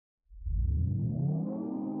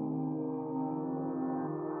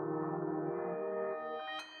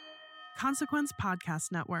Consequence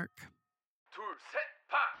Podcast Network. 둘, 셋,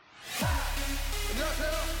 파!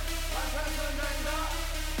 안녕하세요. 방탄소년단입니다.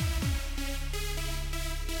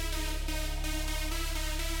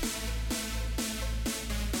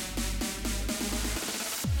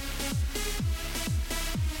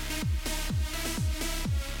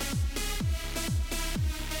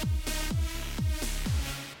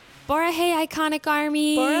 Borahae Iconic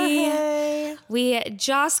Army. Borahae. We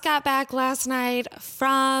just got back last night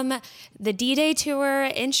from the D-Day tour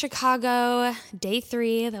in Chicago, day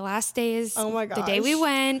 3, the last days. Oh my gosh. The day we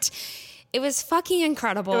went. It was fucking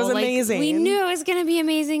incredible. It was amazing. We knew it was going to be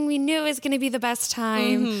amazing. We knew it was going to be the best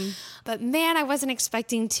time. But man, I wasn't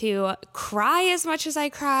expecting to cry as much as I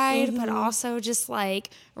cried, but also just like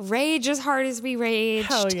rage as hard as we raged.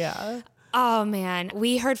 Hell yeah. Oh man,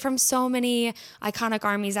 we heard from so many iconic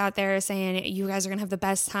armies out there saying you guys are gonna have the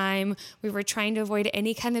best time. We were trying to avoid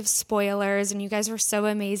any kind of spoilers, and you guys were so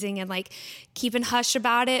amazing and like keeping hush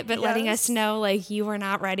about it, but letting us know like you were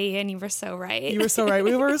not ready, and you were so right. You were so right.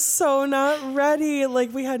 We were so not ready.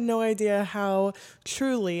 Like we had no idea how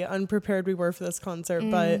truly unprepared we were for this concert,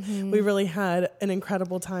 but we really had an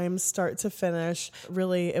incredible time, start to finish.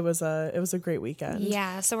 Really, it was a great weekend.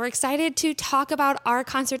 Yeah, so we're excited to talk about our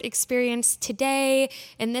concert experience today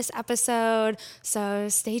in this episode. So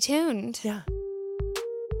stay tuned. Yeah.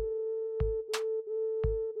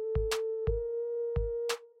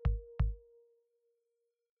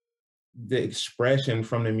 The expression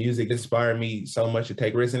from the music inspired me so much to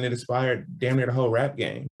take risks, and it inspired damn near the whole rap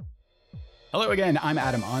game. Hello again, I'm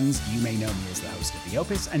Adam Unz. You may know me as the host of The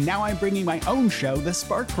Opus, and now I'm bringing my own show, The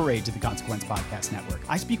Spark Parade, to the Consequence Podcast Network.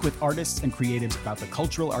 I speak with artists and creatives about the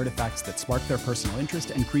cultural artifacts that spark their personal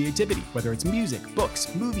interest and creativity, whether it's music,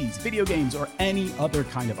 books, movies, video games, or any other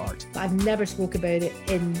kind of art. I've never spoke about it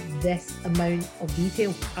in this amount of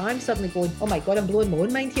detail. I'm suddenly going, oh my God, I'm blowing my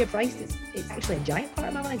own mind here. Christ, it's actually a giant part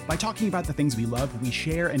of my life. By talking about the things we love, we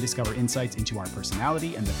share and discover insights into our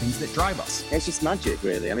personality and the things that drive us. It's just magic,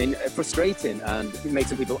 really. I mean, frustrating and it makes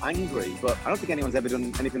some people angry, but I don't think anyone's ever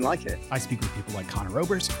done anything like it. I speak with people like Connor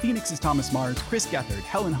Oberst, Phoenix's Thomas Mars, Chris Gethard,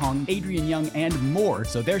 Helen Hong, Adrian Young, and more,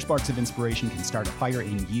 so their sparks of inspiration can start a fire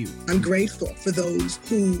in you. I'm grateful for those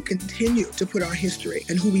who continue to put our history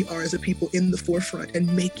and who we are as a people in the forefront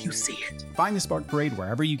and make you see it. Find the Spark Parade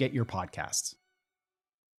wherever you get your podcasts.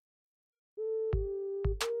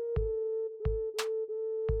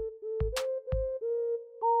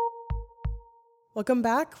 Welcome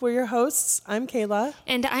back. We're your hosts. I'm Kayla.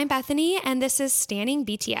 And I'm Bethany, and this is Standing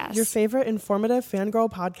BTS. Your favorite informative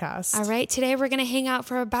fangirl podcast. All right, today we're going to hang out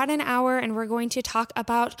for about an hour, and we're going to talk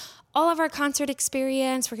about all of our concert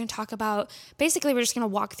experience. We're going to talk about, basically we're just going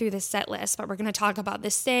to walk through the set list, but we're going to talk about the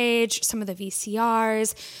stage, some of the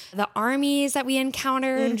VCRs, the armies that we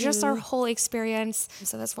encountered, just our whole experience.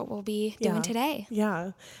 So that's what we'll be doing today.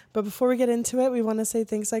 Yeah. But before we get into it, we want to say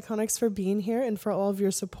thanks, Iconics, for being here and for all of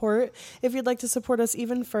your support. If you'd like to support us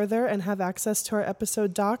even further and have access to our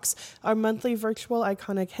episode docs, our monthly virtual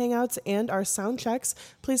Iconic Hangouts, and our sound checks,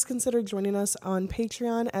 please consider joining us on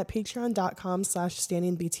Patreon at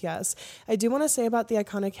patreon.com/standingbts. I do want to say about the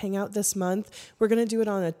Iconic Hangout this month, we're going to do it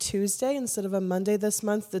on a Tuesday instead of a Monday this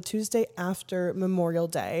month, the Tuesday after Memorial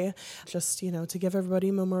Day. Just, to give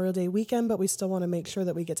everybody Memorial Day weekend, but we still want to make sure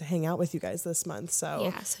that we get to hang out with you guys this month.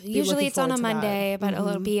 So usually it's on a Monday, but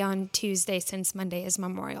it'll be on Tuesday since Monday is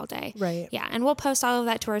Memorial Day. Right. Yeah, and we'll post all of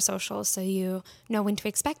that to our socials so you know when to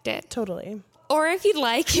expect it. Totally. Or if you'd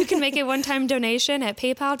like, you can make a one-time donation at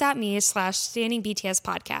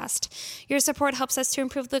paypal.me/standingbtspodcast. Your support helps us to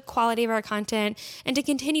improve the quality of our content and to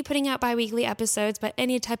continue putting out bi-weekly episodes, but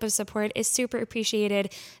any type of support is super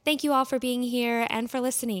appreciated. Thank you all for being here and for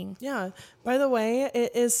listening. Yeah. By the way,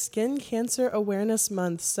 it is Skin Cancer Awareness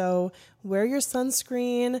Month, so wear your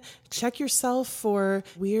sunscreen, check yourself for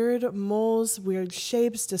weird moles, weird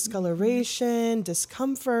shapes, discoloration,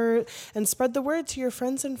 discomfort, and spread the word to your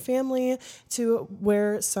friends and family to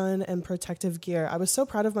wear sun and protective gear. I was so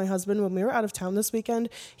proud of my husband when we were out of town this weekend.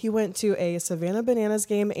 He went to a Savannah Bananas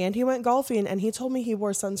game and he went golfing, and he told me he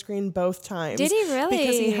wore sunscreen both times. Did he really?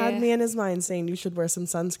 Because he had me in his mind saying you should wear some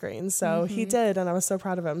sunscreen. So he did, and I was so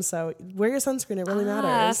proud of him. So wear your sunscreen. It really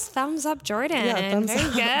matters. Thumbs up, Jordan. Yeah, thumbs Very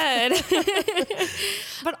up. good.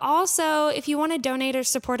 But also, if you want to donate or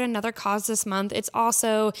support another cause this month, it's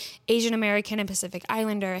also Asian American and Pacific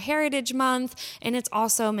Islander Heritage Month, and it's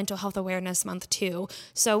also Mental Health Awareness Month too.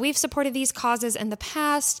 So we've supported these causes in the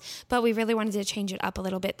past, but we really wanted to change it up a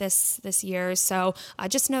little bit this year. So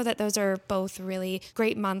just know that those are both really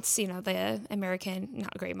great months, the American,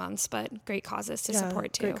 not great months, but great causes to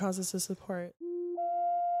support too. Great causes to support.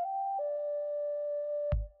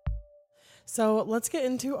 So let's get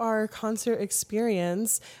into our concert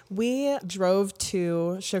experience. We drove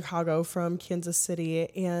to Chicago from Kansas City,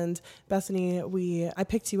 and Bethany, I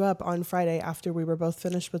picked you up on Friday after we were both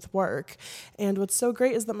finished with work. And what's so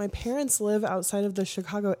great is that my parents live outside of the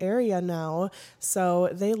Chicago area now, so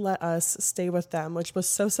they let us stay with them, which was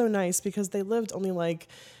so nice because they lived only like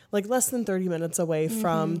less than 30 minutes away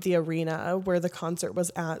from the arena where the concert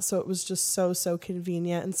was at. So it was just so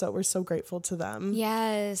convenient. And so we're so grateful to them.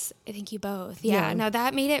 Yes, I think you both. Yeah, no,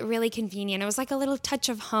 that made it really convenient. It was like a little touch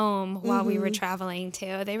of home while we were traveling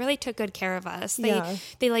too. They really took good care of us.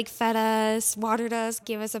 They like fed us, watered us,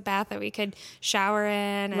 gave us a bath that we could shower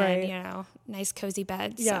in, and you know, nice cozy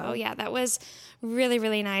beds. So yeah, that was really,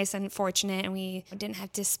 really nice and fortunate. And we didn't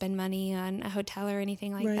have to spend money on a hotel or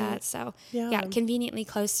anything like that. So yeah, conveniently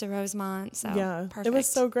close to Rosemont. So perfect. It was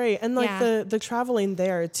so great. And like the traveling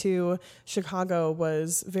there to Chicago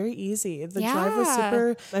was very easy. The drive was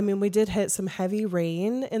super. I mean, we did hit some heavy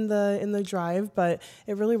rain in the drive, but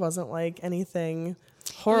it really wasn't like anything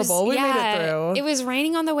horrible. We made it through. It was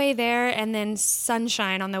raining on the way there and then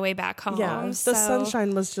sunshine on the way back home. Yeah, the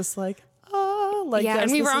sunshine was just like,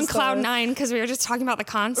 and we were on cloud 9 because we were just talking about the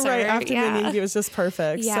concert. Right, after meeting you, it was just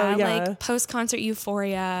perfect. Yeah, like post-concert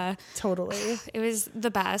euphoria. Totally. It was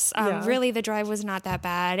the best. Really, the drive was not that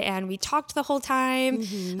bad. And we talked the whole time.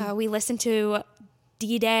 We listened to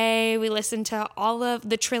D-Day. We listened to all of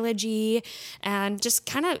the trilogy, and just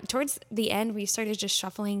kind of towards the end, we started just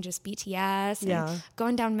shuffling just BTS and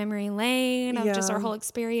going down memory lane of just our whole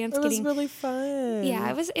experience. It was really fun. Yeah,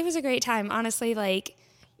 it was a great time. Honestly, like,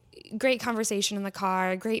 great conversation in the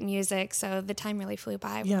car, great music. So the time really flew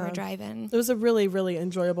by when we were driving. It was a really, really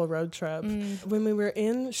enjoyable road trip. When we were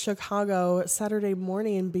in Chicago Saturday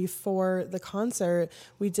morning before the concert,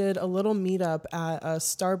 we did a little meetup at a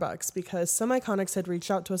Starbucks because some Iconics had reached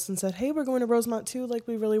out to us and said, hey, we're going to Rosemont too. Like,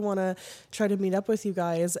 we really want to try to meet up with you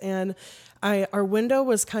guys. And our window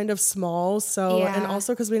was kind of small. So, and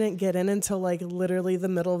also because we didn't get in until like literally the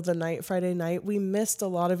middle of the night, Friday night, we missed a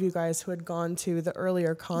lot of you guys who had gone to the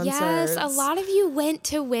earlier concerts. Yes, a lot of you went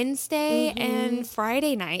to Wednesday and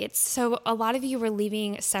Friday nights. So a lot of you were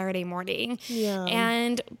leaving Saturday morning. Yeah.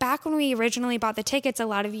 And back when we originally bought the tickets, a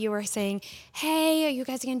lot of you were saying, hey, are you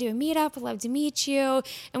guys going to do a meetup? I'd love to meet you.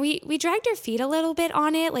 And we dragged our feet a little bit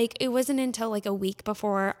on it. Like, it wasn't until like a week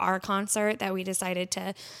before our concert that we decided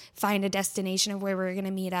to find a destination of where we were going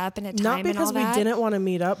to meet up and a time and all that. Not because we didn't want to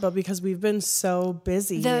meet up, but because we've been so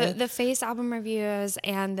busy. The Face album reviews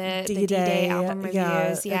and the D-Day album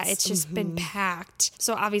reviews. Yeah, it's just been packed.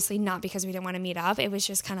 So obviously not because we didn't want to meet up. It was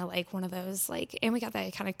just kind of like one of those, like, and we got the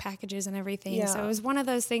Iconic packages and everything. Yeah. So it was one of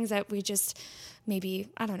those things that we just maybe,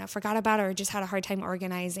 I don't know, forgot about or just had a hard time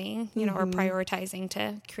organizing, you know, or prioritizing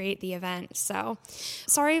to create the event. So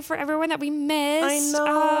sorry for everyone that we missed. I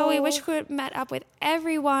know. We wish we had met up with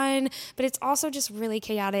everyone, but it's also just really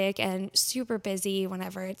chaotic and super busy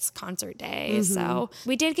whenever it's concert day. So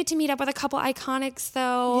we did get to meet up with a couple Iconics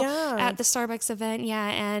though at the Starbucks event. Yeah.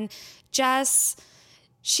 And Jess,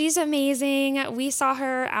 she's amazing. We saw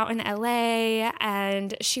her out in LA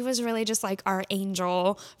and she was really just like our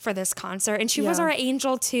angel for this concert. And she was our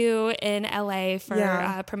angel too in LA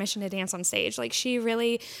for Permission to Dance on Stage. Like, she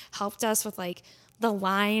really helped us with like the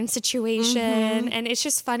line situation. And it's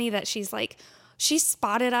just funny that she's like, she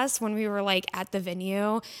spotted us when we were like at the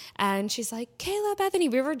venue and she's like, Kayla, Bethany,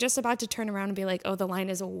 we were just about to turn around and be like, oh, the line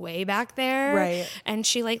is way back there. Right. And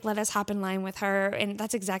she like let us hop in line with her. And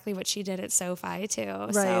that's exactly what she did at SoFi too.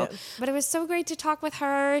 Right. So, but it was so great to talk with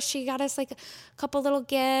her. She got us like a couple little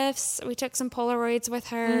gifts. We took some Polaroids with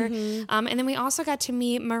her. And then we also got to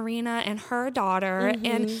meet Marina and her daughter.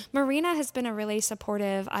 And Marina has been a really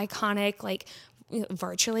supportive, Iconic, like,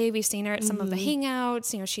 virtually. We've seen her at some of the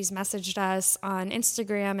hangouts. You know, she's messaged us on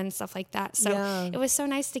Instagram and stuff like that. So it was so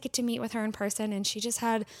nice to get to meet with her in person. And she just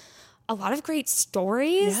had a lot of great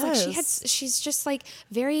stories. Yes. Like she's just like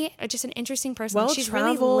just an interesting person. Well, she's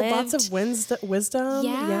traveled, really lived. Lots of wisdom.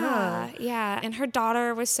 Yeah. And her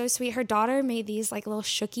daughter was so sweet. Her daughter made these like little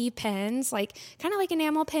shooky pins, like kind of like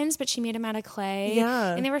enamel pins, but she made them out of clay.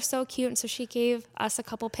 Yeah. And they were so cute. And so she gave us a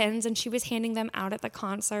couple pins and she was handing them out at the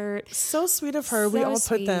concert. So sweet of her. We all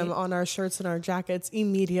put them on our shirts and our jackets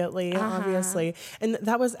immediately, obviously. And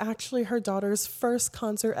that was actually her daughter's first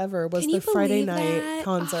concert ever, was the Friday night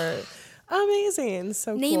concert. Amazing.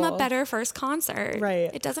 So Name cool. a better first concert. Right.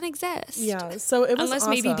 It doesn't exist. Yeah. So it was unless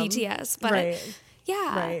awesome. maybe BTS. But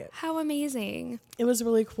Yeah. Right. How amazing. It was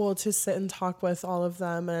really cool to sit and talk with all of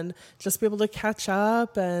them and just be able to catch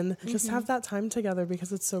up and just have that time together,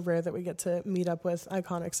 because it's so rare that we get to meet up with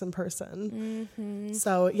Iconics in person.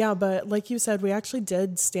 So yeah, but like you said, we actually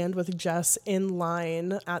did stand with Jess in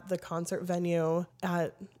line at the concert venue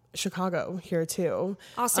at Chicago here too.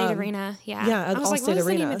 Allstate Arena. Yeah. Yeah, at I was Allstate like, what is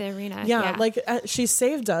Arena. the name of the arena? Yeah, like she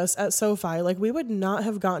saved us at SoFi. Like, we would not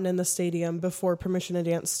have gotten in the stadium before Permission to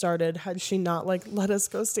Dance started had she not like let us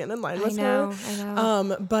go stand in line with her. I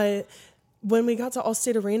know. But when we got to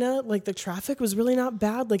Allstate Arena, like the traffic was really not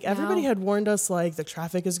bad. Like everybody had warned us, like the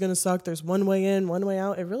traffic is going to suck. There's one way in, one way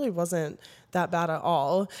out. It really wasn't that bad at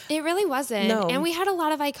all. It really wasn't. No. And we had a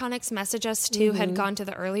lot of Iconics message us too, had gone to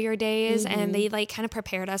the earlier days and they like kind of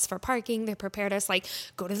prepared us for parking. They prepared us like,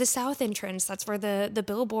 go to the south entrance. That's where the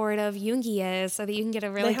billboard of Yoongi is, so that you can get a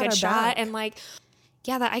really good shot. back. And like,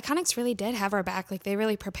 yeah, the Iconics really did have our back. Like they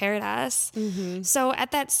really prepared us. So at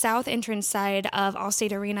that south entrance side of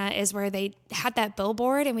Allstate Arena is where they had that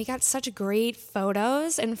billboard, and we got such great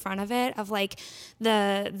photos in front of it of like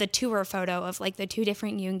the tour photo of like the two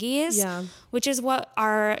different Yoongis, Yeah. which is what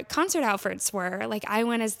our concert outfits were. Like I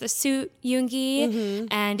went as the suit Yoongi,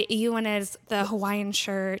 and you went as the Hawaiian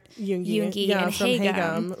shirt Yoongi yeah, and from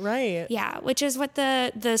Haegum. Right. Yeah, which is what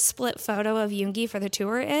the split photo of Yoongi for the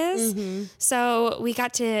tour is. So we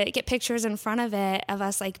got to get pictures in front of it of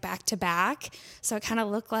us like back to back. So it kind of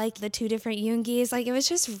looked like the two different Yoongis. Like it was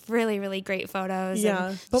just really, really great photos.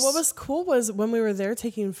 Yeah. And But what was cool was when we were there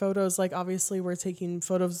taking photos, like obviously we're taking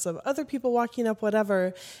photos of other people walking up,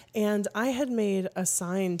 whatever. And I had made a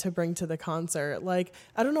sign to bring to the concert. Like,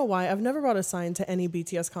 I don't know why. I've never brought a sign to any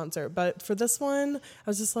BTS concert, but for this one, I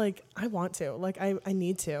was just like, I want to. Like, I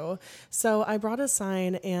need to. So I brought a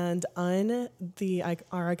sign, and our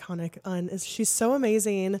iconic she's so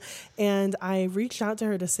amazing. And I reached out to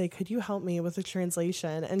her to say, could you help me with the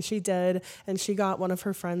translation? And she did. And she got one of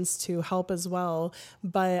her friends to help as well.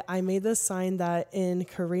 But I made this sign that in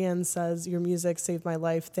Korean says, your music saved my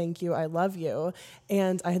life. Thank you. I love you.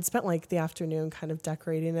 And I had spent like the afternoon kind of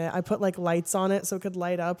decorating it. I put like lights on it so it could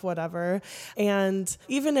light up, whatever. And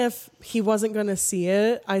even if he wasn't going to see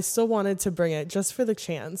it, I still wanted to bring it just for the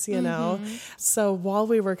chance, you know? So while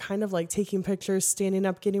we were kind of like taking pictures, standing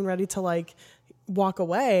up, getting ready to like walk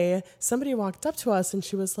away, somebody walked up to us and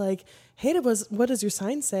she was like, hey, what does your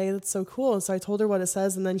sign say? That's so cool. And so I told her what it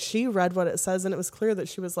says, and then she read what it says, and it was clear that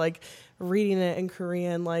she was like reading it in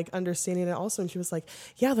Korean, like understanding it also. And she was like,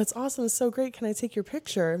 yeah, that's awesome. It's so great. Can I take your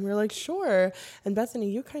picture? And we were like, sure. And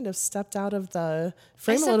Bethany, you kind of stepped out of the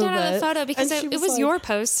frame a little bit. I stepped out of the photo because it was like, your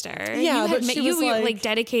poster. Yeah, but she was like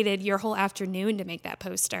dedicated your whole afternoon to make that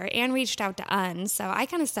poster and reached out to Un. So I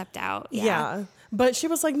kind of stepped out. Yeah. But she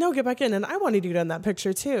was like, no, get back in. And I wanted you to in that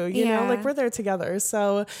picture too. You know, like we're there together.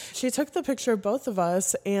 So she took the picture of both of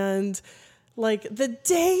us, and like the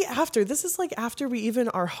day after, this is like after we even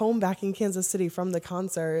are home back in Kansas City from the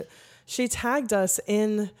concert, she tagged us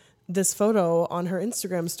in this photo on her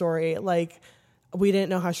Instagram story. Like, we didn't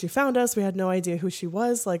know how she found us. We had no idea who she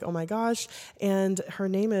was. Like, oh my gosh. And her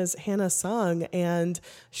name is Hannah Sung. And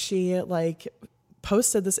she like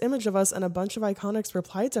posted this image of us, and a bunch of Iconics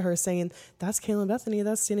replied to her saying, that's Kaylin Bethany,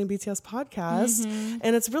 that's Standing BTS podcast.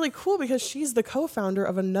 And it's really cool because she's the co-founder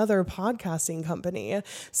of another podcasting company.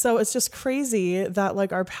 So it's just crazy that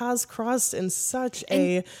like our paths crossed in such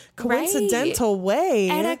a coincidental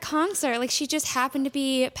way. At a concert. Like she just happened to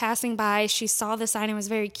be passing by. She saw the sign and was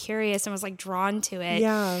very curious and was like drawn to it.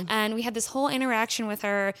 Yeah. And we had this whole interaction with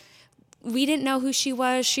her. We didn't know who she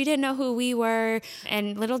was. She didn't know who we were.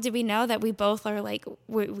 And little did we know that we both are like,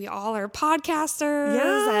 we all are podcasters.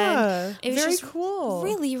 Yeah. And it was very just cool.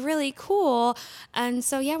 really, really cool. And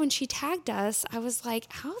so, yeah, when she tagged us, I was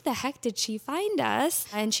like, how the heck did she find us?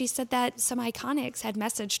 And she said that some Iconics had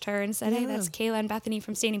messaged her and said, hey, that's Kayla and Bethany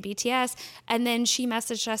from Standing BTS. And then she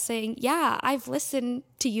messaged us saying, yeah, I've listened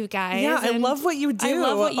to you guys. Yeah, I love what you do. I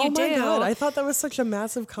love what you do. Oh my God. I thought that was such a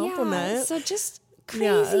massive compliment. Yeah, so just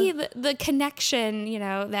crazy the connection, you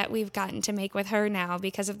know, that we've gotten to make with her now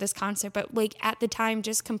because of this concert. But like at the time,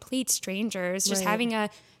 just complete strangers, just having a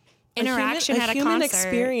interaction at a human concert.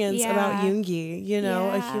 Experience about Yoongi, you know,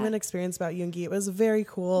 a human experience about Yoongi. It was very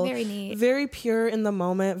cool, very neat, very pure in the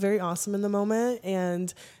moment, very awesome in the moment,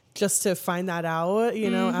 and just to find that out, you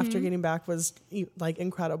know, after getting back was like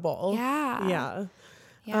incredible. Yeah.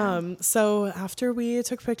 So after we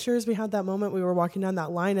took pictures, we had that moment, we were walking down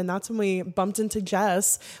that line, and that's when we bumped into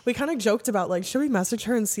Jess. We kind of joked about like, should we message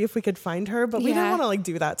her and see if we could find her? But we didn't want to like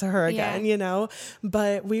do that to her again, you know?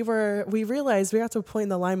 But we realized we got to a point in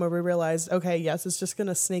the line where we realized, okay, yes, it's just going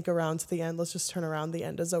to snake around to the end. Let's just turn around. The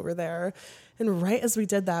end is over there. And right as we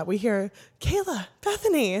did that, we hear, Kayla,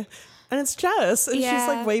 Bethany. And it's Jess, and she's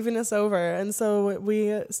like waving us over. And so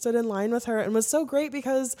we stood in line with her, and it was so great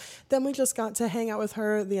because then we just got to hang out with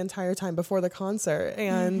her the entire time before the concert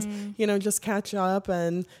and, you know, just catch up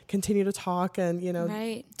and continue to talk and, you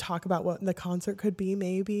know, talk about what the concert could be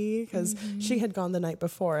maybe because she had gone the night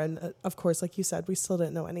before. And of course, like you said, we still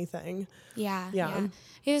didn't know anything. Yeah.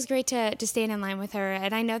 It was great to stand in line with her.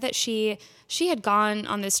 And I know that she had gone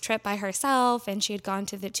on this trip by herself, and she had gone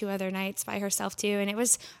to the 2 other nights by herself too. And it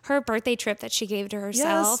was her birthday trip that she gave to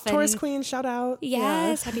herself. Yes, Taurus Queen, shout out.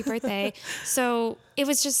 Yes, happy birthday. So it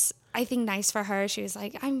was just, I think, nice for her. She was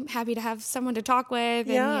like, I'm happy to have someone to talk with. And,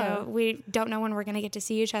 you know, we don't know when we're going to get to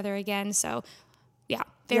see each other again. So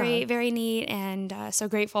very neat, and so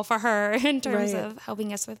grateful for her in terms of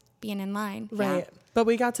helping us with being in line. Right. But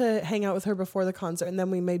we got to hang out with her before the concert, and then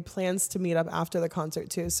we made plans to meet up after the concert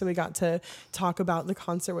too. So we got to talk about the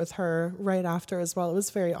concert with her right after as well. It was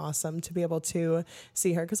very awesome to be able to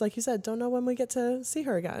see her because, like you said, don't know when we get to see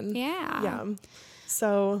her again. Yeah.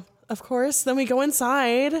 So, of course, then we go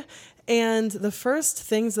inside, and the first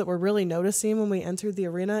things that we're really noticing when we entered the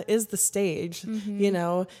arena is the stage. You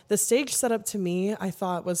know, the stage setup to me, I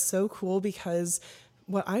thought was so cool because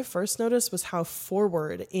what I first noticed was how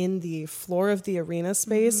forward in the floor of the arena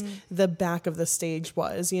space the back of the stage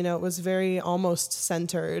was. You know, it was very almost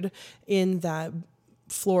centered in that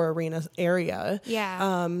floor arena area.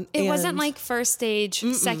 It wasn't like first stage,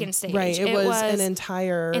 second stage. Right. It was an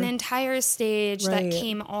entire stage that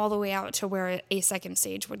came all the way out to where a second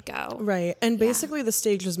stage would go. Right. And basically the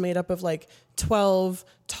stage was made up of like 12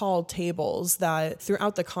 tall tables that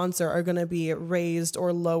throughout the concert are going to be raised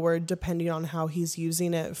or lowered depending on how he's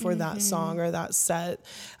using it for that song or that set.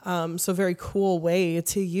 So very cool way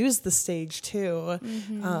to use the stage too.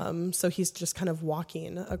 So he's just kind of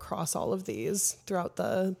walking across all of these throughout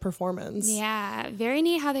the performance. Yeah, very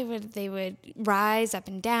neat how they would rise up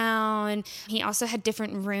and down. He also had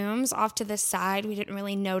different rooms off to the side. We didn't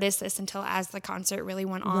really notice this until as the concert really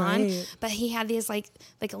went on. But he had these like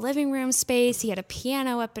a living room space. He had a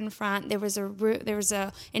piano up in front. There was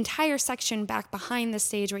a entire section back behind the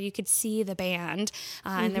stage where you could see the band,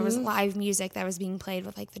 and there was live music that was being played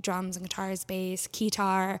with like the drums and guitars, bass,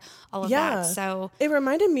 guitar, all of that. So it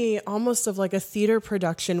reminded me almost of like a theater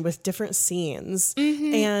production with different scenes,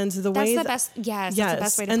 and the way that's the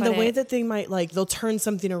best way to put it. And the way that they might they'll turn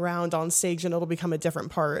something around on stage and it'll become a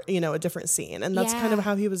different part, you know, a different scene, and that's kind of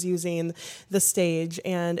how he was using the stage,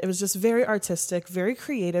 and it was just very artistic, very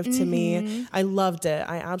creative to me. I loved it.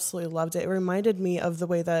 I absolutely loved it. It reminded me of the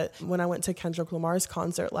way that when I went to Kendrick Lamar's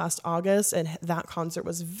concert last August, and that concert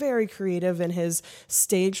was very creative in his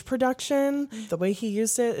stage production. The way he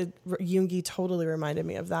used it, Yoongi totally reminded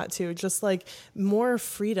me of that too. Just like more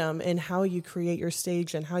freedom in how you create your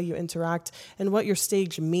stage and how you interact and what your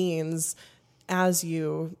stage means as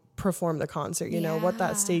you perform the concert, you know, what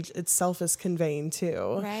that stage itself is conveying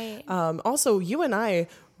too. Right. Also, you and I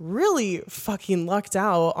really fucking lucked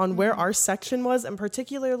out on where our section was, and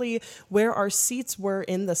particularly where our seats were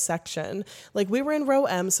in the section. Like, we were in row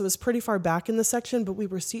M, so it was pretty far back in the section, but we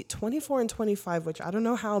were seat 24 and 25, which I don't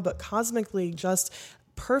know how, but cosmically just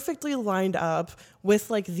perfectly lined up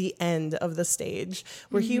with like the end of the stage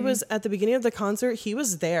where he was at the beginning of the concert. He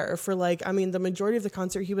was there for the majority of the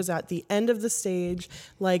concert. He was at the end of the stage.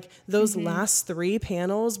 Like those last 3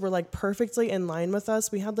 panels were like perfectly in line with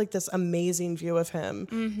us. We had like this amazing view of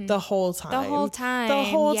him the whole time. The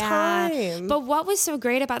whole time. But what was so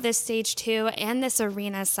great about this stage too, and this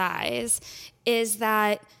arena size, is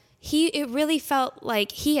that it really felt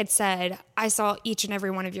like he had said, I saw each and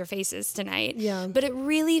every one of your faces tonight. Yeah. But it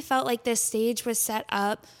really felt like this stage was set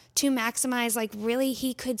up to maximize, like, really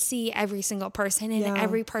he could see every single person, and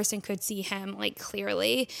every person could see him, like,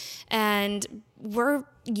 clearly. And we're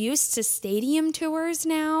used to stadium tours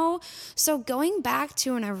now. So going back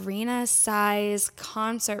to an arena size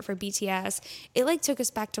concert for BTS, it like took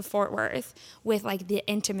us back to Fort Worth with like the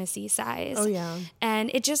intimacy size. Oh yeah.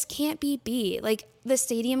 And it just can't be beat. Like the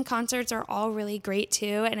stadium concerts are all really great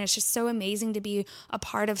too. And it's just so amazing to be a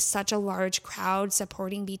part of such a large crowd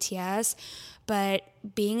supporting BTS. But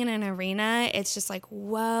being in an arena, it's just like,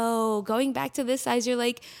 whoa, going back to this size, you're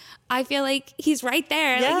like, I feel like he's right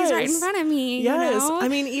there. Yes. Like he's right in front of me. Yes. You know? I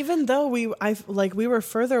mean, even though we were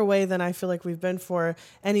further away than I feel like we've been for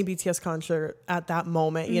any BTS concert at that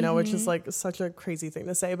moment, you know, which is like such a crazy thing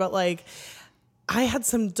to say, but like, I had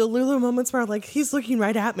some Delulu moments where like he's looking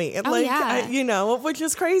right at me, you know, which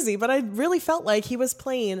is crazy. But I really felt like he was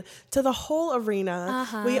playing to the whole arena.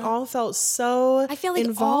 We all felt so I feel like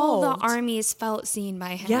involved. all the armies felt seen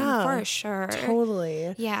by him for sure.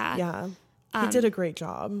 Totally. Yeah. He did a great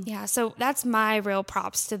job. Yeah, so that's my real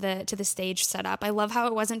props to the stage setup. I love how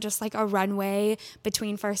it wasn't just like a runway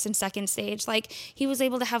between first and second stage. Like he was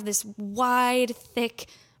able to have this wide, thick,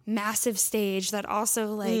 massive stage that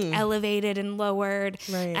also like elevated and lowered,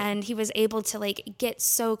 and he was able to like get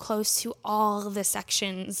so close to all the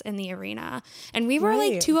sections in the arena. And we were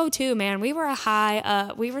like 202, man. We were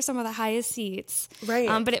we were some of the highest seats,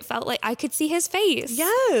 but it felt like I could see his face.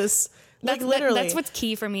 Yes. Like literally. That's what's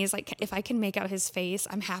key for me is like if I can make out his face,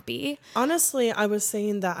 I'm happy. Honestly, I was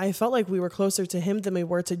saying that I felt like we were closer to him than we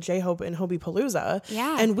were to J-Hope in Hobie Palooza.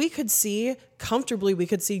 Yeah. And we could see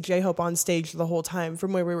J-Hope on stage the whole time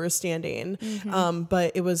from where we were standing.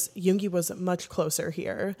 But Yoongi was much closer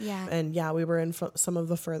here. Yeah. And we were in some of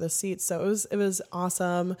the furthest seats. So it was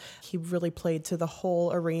awesome. He really played to the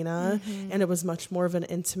whole arena, and it was much more of an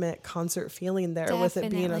intimate concert feeling there with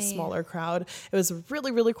it being a smaller crowd. It was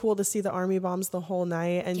really, really cool to see the Army Bombs the whole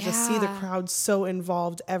night and just see the crowd so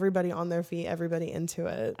involved, everybody on their feet, everybody into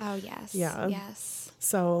it. Oh, yes. Yeah. Yes.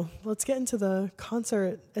 So let's get into the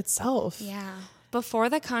concert itself. Yeah. Before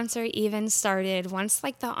the concert even started, once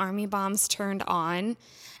like the Army Bombs turned on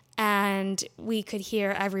and we could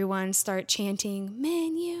hear everyone start chanting,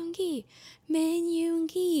 Min Yoongi, Min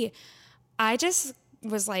Yoongi, I just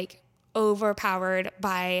was like overpowered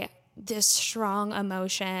by this strong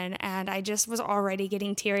emotion, and I just was already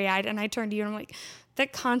getting teary-eyed, and I turned to you and I'm like, the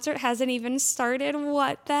concert hasn't even started.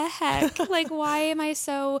 What the heck? Like, why am I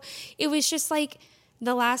so... It was just like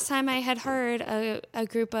the last time I had heard a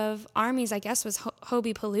group of armies, I guess, was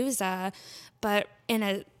Hobie Palooza, but in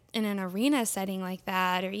an arena setting like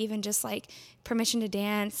that, or even just like Permission to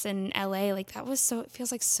Dance in LA, like that was so, it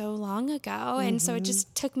feels like so long ago. And so it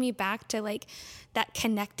just took me back to like that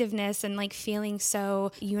connectiveness and like feeling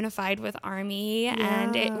so unified with Army.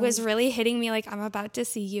 And it was really hitting me like I'm about to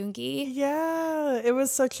see Yoongi. Yeah, it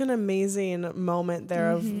was such an amazing moment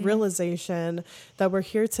there of realization that we're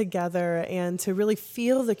here together and to really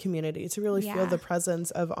feel the community, to really feel the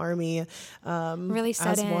presence of Army really set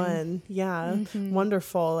as in. one. Yeah,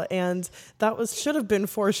 wonderful. And that should have been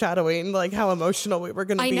foreshadowing like how emotional we were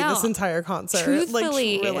going to be this entire concert.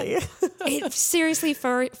 Truthfully, like, really. It seriously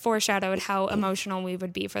foreshadowed how emotional we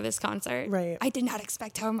would be for this concert. Right. I did not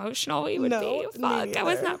expect how emotional we would be. me Fuck, I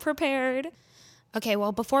was neither. not prepared. Okay,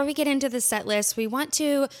 well, before we get into the set list, we want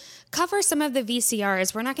to cover some of the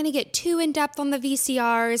VCRs. We're not going to get too in depth on the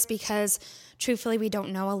VCRs because truthfully, we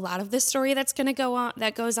don't know a lot of the story that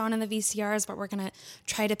goes on in the VCRs, but we're going to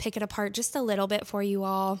try to pick it apart just a little bit for you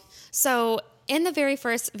all. So in the very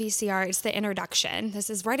first VCR, it's the introduction. This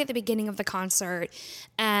is right at the beginning of the concert.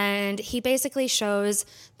 And he basically shows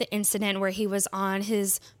the incident where he was on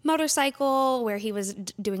his motorcycle, where he was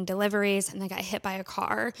doing deliveries and then got hit by a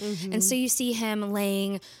car. And so you see him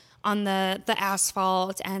laying on the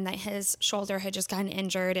asphalt and that his shoulder had just gotten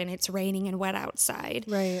injured and it's raining and wet outside.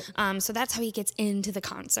 Right. So that's how he gets into the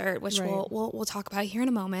concert, which we'll talk about here in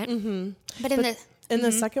a moment. But in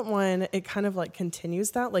the second one, it kind of like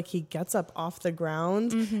continues that. Like he gets up off the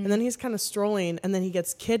ground and then he's kind of strolling and then he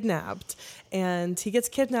gets kidnapped. And he gets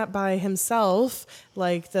kidnapped by himself,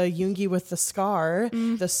 like the Yoongi with the scar,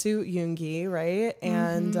 the suit Yoongi, right?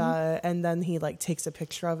 And then he like takes a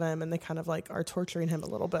picture of him and they kind of like are torturing him a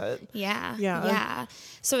little bit. Yeah.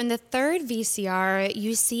 So in the third VCR,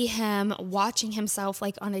 you see him watching himself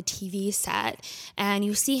like on a TV set, and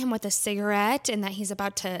you see him with a cigarette and that he's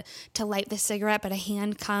about to light the cigarette, but a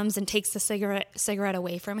hand comes and takes the cigarette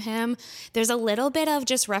away from him. There's a little bit of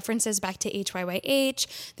just references back to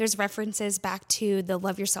HYYH. There's references back to the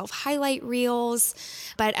Love Yourself highlight reels.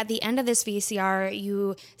 But at the end of this VCR,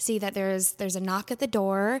 you see that there's a knock at the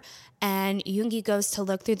door and Yoongi goes to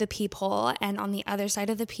look through the peephole, and on the other side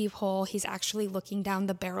of the peephole, he's actually looking down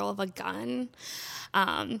the barrel of a gun.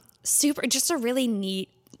 Just a really neat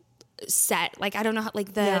set. Like, I don't know how,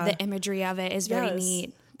 like the imagery of it is very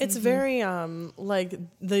neat. It's very like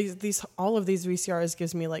these all of these VCRs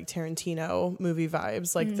gives me like Tarantino movie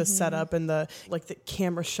vibes, like the setup and the like the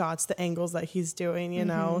camera shots, the angles that he's doing, you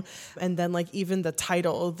know, and then like even the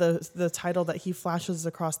title, the title that he flashes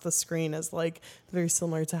across the screen is like very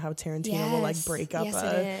similar to how Tarantino will like break up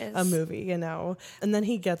a movie, you know. And then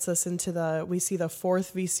he gets us into we see the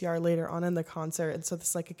fourth VCR later on in the concert, and so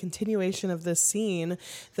it's like a continuation of this scene.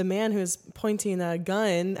 The man who's pointing a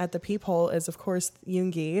gun at the peephole is of course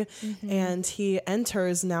Yoongi. And he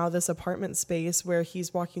enters now this apartment space where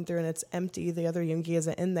he's walking through and it's empty. The other Yoongi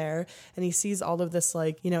isn't in there. And he sees all of this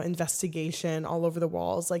like, you know, investigation all over the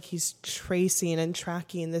walls. Like he's tracing and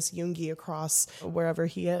tracking this Yoongi across wherever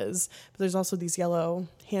he is. But there's also these yellow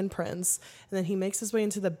handprints. And then he makes his way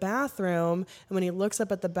into the bathroom. And when he looks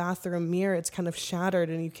up at the bathroom mirror, it's kind of shattered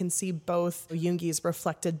and you can see both Yoongis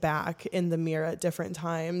reflected back in the mirror at different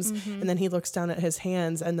times. And then he looks down at his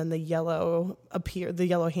hands and then the yellow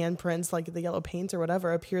handprints, like the yellow paint or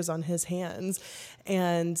whatever, appears on his hands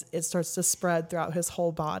and it starts to spread throughout his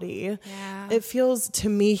whole body. Yeah. It feels to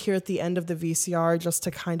me here at the end of the VCR, just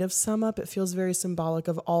to kind of sum up, it feels very symbolic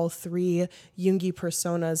of all three Yoongi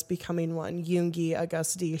personas becoming one. Yoongi,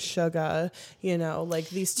 Auguste, Suga, you know, like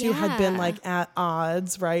these two had been like at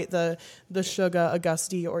odds, right? The Suga,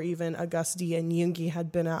 Auguste, or even Auguste and Yoongi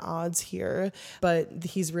had been at odds here, but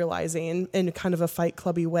he's realizing in kind of a Fight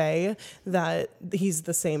Clubby way that he's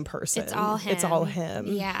the same person. It's all him.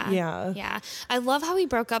 Yeah. I love how he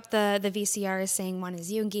broke up the VCRs, saying one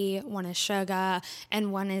is Yoongi, one is Suga,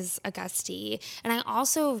 and one is Auguste. And I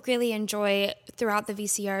also really enjoy throughout the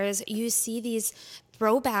VCRs, you see these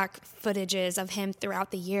throwback footages of him throughout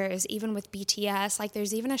the years, even with BTS. Like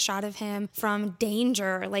there's even a shot of him from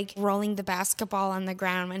Danger, like rolling the basketball on the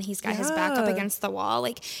ground when he's got his back up against the wall.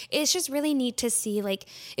 Like it's just really neat to see. Like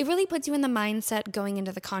it really puts you in the mindset going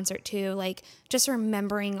into the concert too. Like just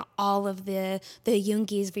remembering all of the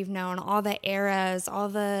Yoongis we've known, all the eras, all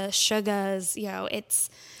the Sugas, you know,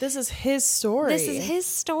 this is his story. This is his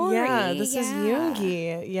story. Yeah, this is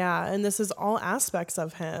Yoongi. Yeah, and this is all aspects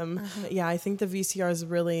of him. Yeah, I think the VCRs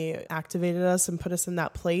really activated us and put us in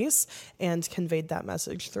that place and conveyed that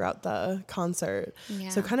message throughout the concert. Yeah.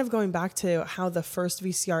 So kind of going back to how the first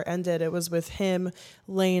VCR ended, it was with him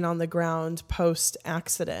laying on the ground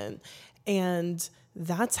post-accident. And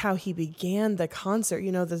that's how he began the concert.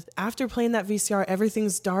 You know, after playing that VCR,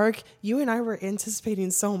 everything's dark. You and I were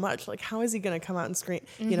anticipating so much. Like, how is he going to come out and scream?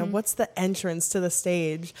 You know, what's the entrance to the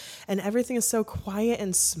stage? And everything is so quiet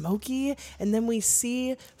and smoky. And then we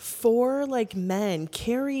see four like men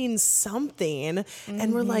carrying something,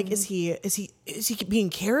 and we're like, is he being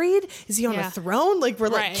carried? Is he on a throne? Like we're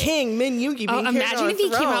like King Min Yoongi being carried on a throne. Imagine if he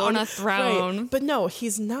came out on a throne. Right. But no,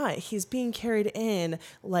 he's not. He's being carried in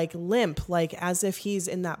like limp, like as if he's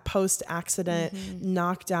in that post-accident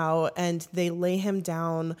knocked out, and they lay him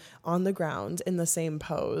down on the ground in the same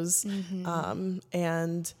pose.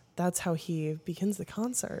 And that's how he begins the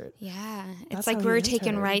concert. Yeah. That's It's like how we're he taken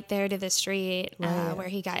entered. right there to the street where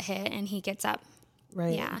he got hit and he gets up.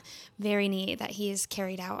 Right. Yeah. Very neat that he's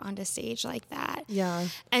carried out onto stage like that. Yeah.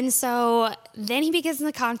 And so then he begins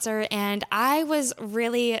the concert, and I was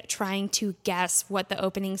really trying to guess what the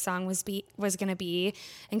opening song was going to be.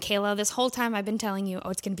 And Kayla, this whole time I've been telling you,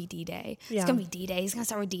 it's going to be D-Day. Yeah. It's going to be D-Day. He's going to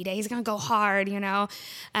start with D-Day. He's going to go hard, you know.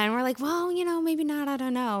 And we're like, well, you know, maybe not. I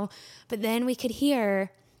don't know. But then we could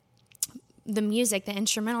hear the music, the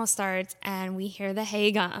instrumental starts, and we hear the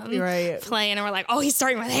Hey Gum playing, and we're like, oh, he's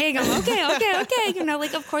starting with Hey Gum. Okay. You know,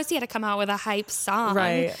 like, of course he had to come out with a hype song.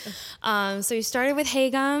 Right. So he started with Hey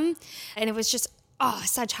Gum, and it was just,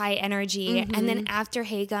 such high energy. And then after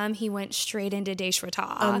Hey Gum, he went straight into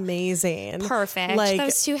Deshwata. Amazing. Perfect. Like,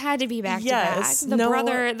 those two had to be back yes, to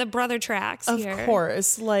back. The brother tracks of here. Of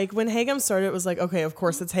course. Like when Hey Gum started, it was like, okay, of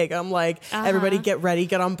course it's Hey Gum. Like everybody get ready,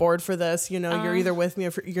 get on board for this. You know, you're either with me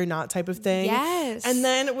or you're not type of thing. Yes. And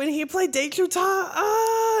then when he played Deshwata,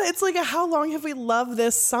 it's like, how long have we loved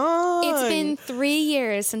this song? It's been 3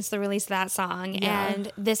 years since the release of that song. Yeah.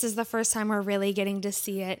 And this is the first time we're really getting to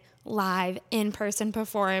see it live, in person,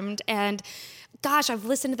 performed. And gosh, I've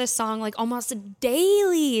listened to this song like almost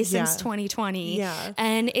daily since 2020. Yeah.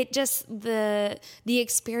 And it just, the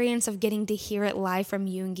experience of getting to hear it live from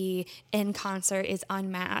Yoongi in concert is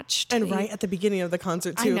unmatched. And right at the beginning of the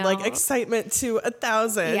concert too, like excitement to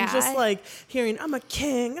 1,000. Yeah. Just like hearing, I'm a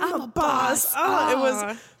king, I'm a boss. It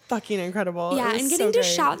was fucking incredible. Yeah, and getting so to great.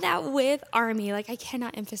 shout that with ARMY, like I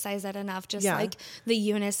cannot emphasize that enough. Just like the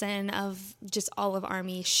unison of just all of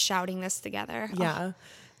ARMY shouting this together. Yeah.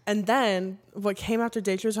 And then what came after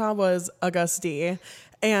Deshwata was Auguste.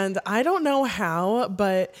 And I don't know how,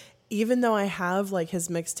 but even though I have like his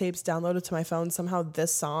mixtapes downloaded to my phone, somehow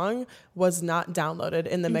this song was not downloaded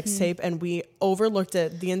in the mixtape, and we overlooked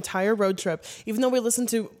it the entire road trip. Even though we listened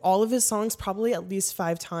to all of his songs probably at least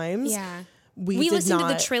 5 times. Yeah. We did listened not,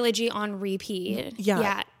 to the trilogy on repeat.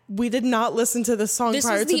 Yeah. We did not listen to this song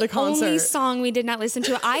prior to the concert. This was the only song we did not listen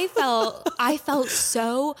to. I felt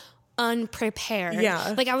so unprepared.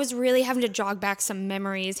 Yeah. Like I was really having to jog back some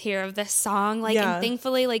memories here of this song. Like, and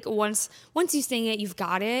thankfully, like once you sing it, you've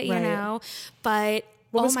got it, you know? But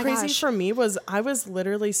what was crazy gosh. for me was I was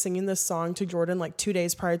literally singing this song to Jordan like 2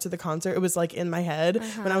 days prior to the concert. It was like in my head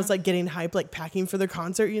when I was like getting hyped, like packing for the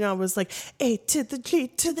concert, you know, I was like A to the G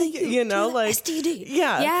to the U, you know, like STD.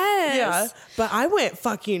 Yeah. Yes. Yeah. But I went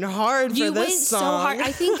fucking hard for this song. So hard.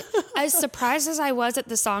 I think as surprised as I was at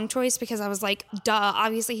the song choice, because I was like, duh,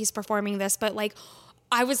 obviously he's performing this, but like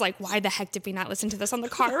I was like, why the heck did we not listen to this on the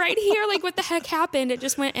car right here? Like what the heck happened? It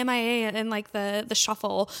just went MIA and like the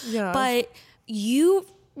shuffle. Yeah. But you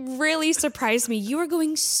really surprised me. You were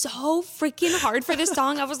going so freaking hard for this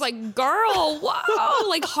song. I was like, girl, wow,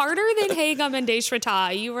 like harder than Hey Gum and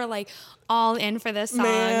Deshwata. You were like all in for this song.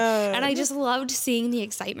 Man. And I just loved seeing the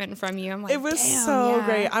excitement from you. I'm like, it was damn, so yeah.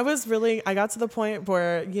 great. I got to the point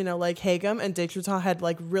where, you know, like Hagum and Deshwata had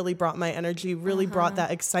like really brought my energy, really brought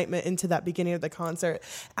that excitement into that beginning of the concert,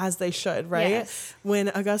 as they should, right? Yes. When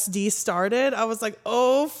August D started, I was like,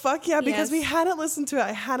 oh, fuck yeah, because we hadn't listened to it.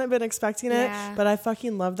 I hadn't been expecting it, but I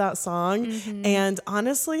fucking love that song. And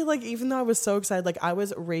honestly, like, even though I was so excited, like I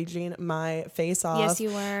was raging my face off. Yes,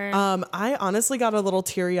 you were. I honestly got a little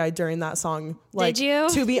teary-eyed during that song. Like, did you?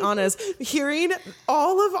 To be honest, hearing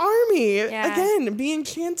all of Army again being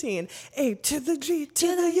chanting A to the G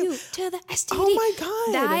to the U to the STD. Oh my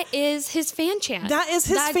God. That is his fan chant. That is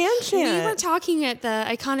his fan chant. We were talking at the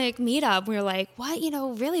Iconic meetup. We were like, what, you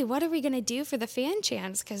know, really, what are we going to do for the fan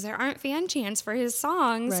chants? Because there aren't fan chants for his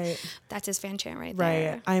songs. Right. That's his fan chant right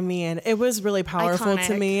there. Right. I mean, it was really powerful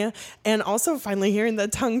to me. And also finally hearing the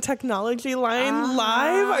Tongue Technology line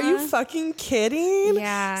live. Are you fucking kidding?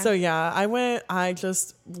 Yeah. So yeah, I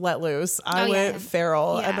just let loose. I went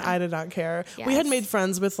feral and I did not care. Yes. We had made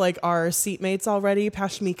friends with like our seatmates already.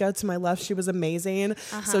 Pashmika to my left, she was amazing.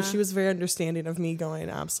 So she was very understanding of me going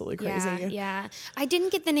absolutely crazy. Yeah. I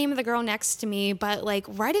didn't get the name of the girl next to me, but like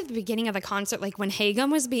right at the beginning of the concert, like when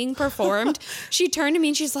Hagum was being performed, she turned to me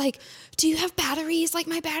and she's like, do you have batteries? Like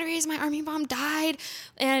my Army Bomb died.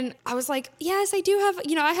 And I was like, yes, I do have,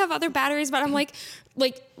 you know, I have other batteries, but I'm like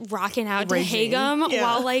rocking out to Hagum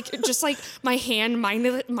while like just like my hand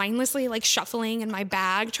mindlessly like shuffling in my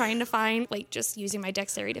bag, trying to find, like just using my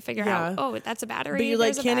dexterity to figure out, oh, that's a battery. But you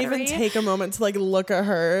like can't even take a moment to like look at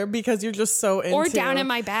her because you're just so into. Or down in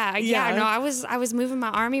my bag. Yeah, no, I was moving my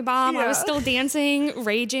Army Bomb. I was still dancing,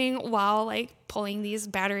 raging while like pulling these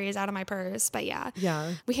batteries out of my purse. But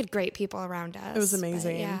we had great people around us. It was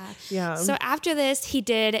amazing. Yeah. So after this, he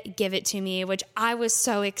did Give It To Me, which I was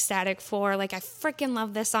so ecstatic for. Like I freaking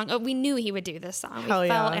love this song. Oh, we knew he would do this song. We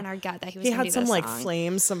felt in our gut that he was going to do this song. He had some like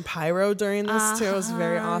flames, some pyro during this too. It was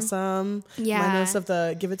very awesome. Yeah. Reminded us of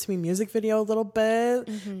the Give It To Me music video a little bit.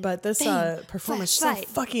 But this performance so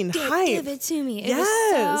fucking hype. Give It To Me. It was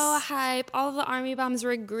so hype. All of the Army Bombs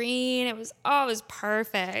were green. It was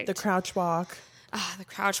perfect. The crouch walk. The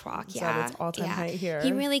crouch walk, It's at its all-time height here.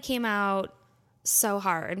 He really came out so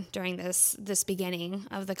hard during this beginning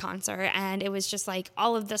of the concert, and it was just like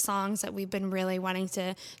all of the songs that we've been really wanting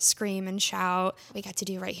to scream and shout we got to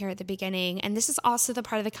do right here at the beginning. And this is also the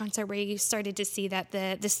part of the concert where you started to see that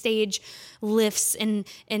the stage lifts and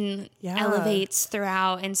elevates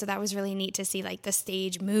throughout, and so that was really neat to see, like the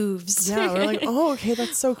stage moves. We're like, oh, okay,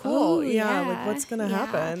 that's so cool. Like what's gonna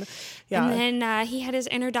happen? And then he had his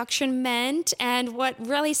introduction Ment, and what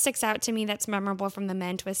really sticks out to me that's memorable from the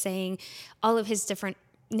Ment was saying all of his different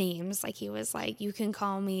names. Like he was like, you can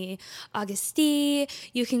call me Augusti,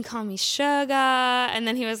 you can call me Sugar, and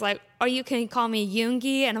then he was like, or you can call me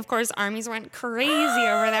Yoongi. And of course armies went crazy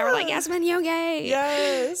over that. We're like, yes, Min Yoongi.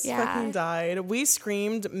 Yes, fucking died. We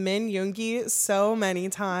screamed Min Yoongi so many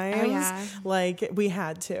times. Like we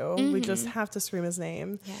had to. We just have to scream his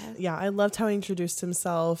name. I loved how he introduced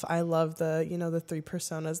himself. I love the, you know, the 3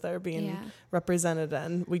 personas that are being represented,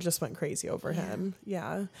 and we just went crazy over him.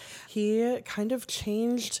 He kind of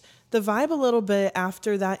changed the vibe a little bit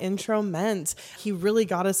after that intro Ment. He really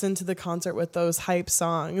got us into the concert with those hype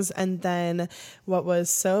songs. And then what was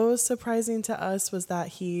so surprising to us was that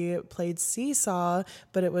he played Seesaw,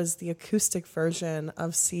 but it was the acoustic version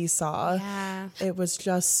of Seesaw. It was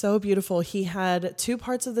just so beautiful. He had 2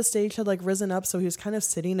 parts of the stage had like risen up, so he was kind of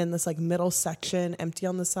sitting in this like middle section, empty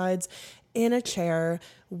on the sides, in a chair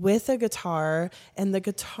with a guitar, and the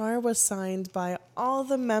guitar was signed by all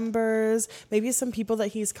the members. Maybe some people that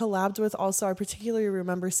he's collabed with also. I particularly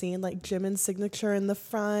remember seeing like Jimin's signature in the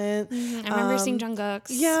front. I remember seeing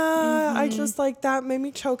Jungkook's. Yeah, I just like that made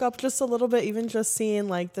me choke up just a little bit, even just seeing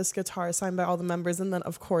like this guitar signed by all the members. And then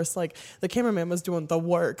of course, like the cameraman was doing the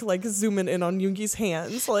work, like zooming in on Yoongi's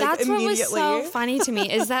hands, like That's immediately. what was so funny to me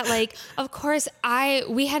is that like, of course,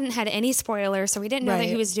 we hadn't had any spoilers, so we didn't know that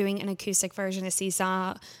he was doing an acoustic version of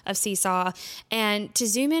Seesaw. And to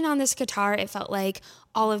zoom in on this guitar, it felt like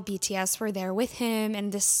all of BTS were there with him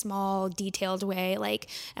in this small, detailed way. Like,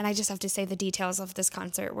 and I just have to say the details of this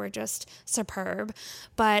concert were just superb.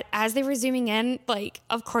 But as they were zooming in, like,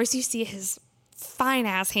 of course you see his fine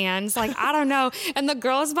ass hands, like, I don't know, and the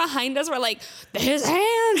girls behind us were like, his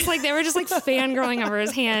hands, like they were just like fangirling over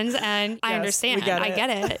his hands, and I understand, I get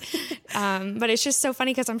it, but it's just so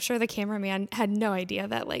funny because I'm sure the cameraman had no idea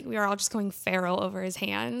that like we were all just going feral over his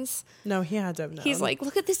hands. No, he had to have known. He's like,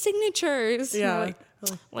 look at the signatures. Yeah, like,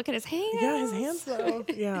 look at his hands. Yeah, his hands though.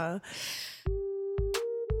 Yeah.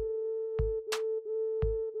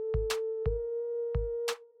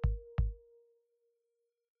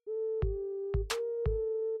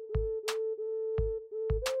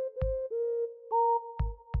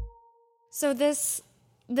 So this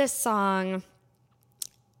song,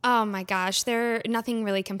 oh my gosh, nothing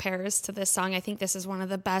really compares to this song. I think this is one of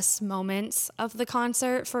the best moments of the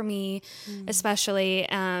concert for me, especially,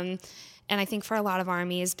 and I think for a lot of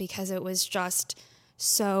ARMYs, because it was just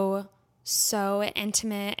so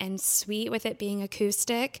intimate and sweet with it being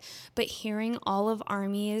acoustic, but hearing all of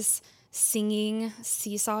ARMY's singing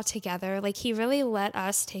Seesaw together, like he really let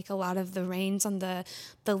us take a lot of the reins on the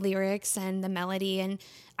lyrics and the melody, and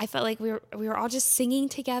I felt like we were all just singing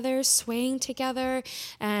together, swaying together,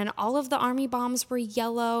 and all of the ARMY bombs were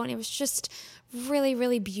yellow, and it was just really,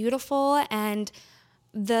 really beautiful, and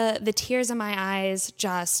the tears in my eyes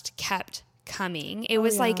just kept coming. It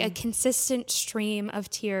was like a consistent stream of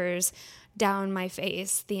tears down my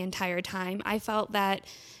face the entire time. I felt that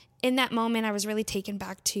in that moment, I was really taken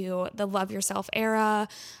back to the Love Yourself era.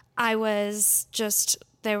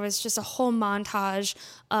 There was just a whole montage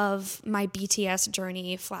of my BTS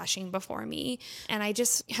journey flashing before me. And I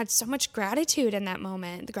just had so much gratitude in that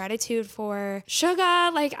moment. The gratitude for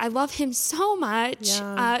Suga, like I love him so much.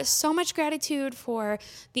 So much gratitude for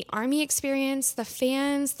the ARMY experience, the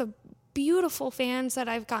fans, the beautiful fans that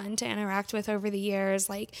I've gotten to interact with over the years.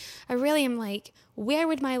 Like, I really am like, where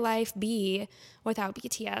would my life be without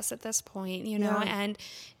BTS at this point, you know? And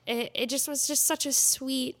it just was just such a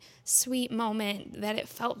sweet moment that it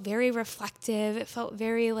felt very reflective. It felt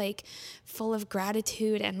very like full of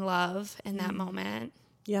gratitude and love in that moment.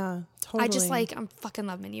 Yeah, totally. I'm fucking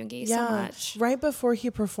love Min Yoongi so much. Right before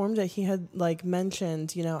he performed it, he had like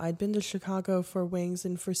mentioned, you know, I'd been to Chicago for Wings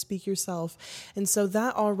and for Speak Yourself. And so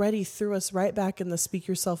that already threw us right back in the Speak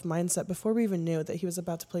Yourself mindset before we even knew that he was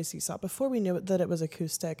about to play Seesaw, before we knew that it was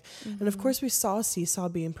acoustic. And of course we saw Seesaw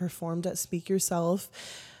being performed at Speak Yourself,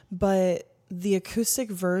 but the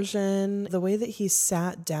acoustic version, the way that he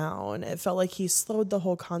sat down, it felt like he slowed the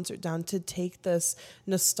whole concert down to take this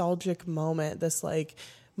nostalgic moment, this like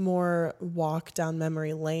more walk down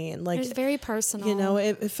memory lane. Like, it was very personal. You know,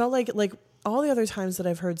 it felt like all the other times that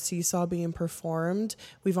I've heard Seesaw being performed,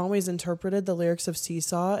 we've always interpreted the lyrics of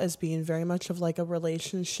Seesaw as being very much of like a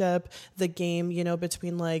relationship, the game, you know,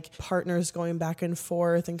 between like partners going back and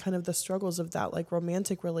forth and kind of the struggles of that like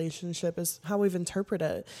romantic relationship is how we've interpreted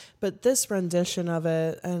it. But this rendition of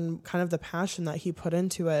it and kind of the passion that he put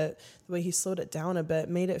into it, the way he slowed it down a bit,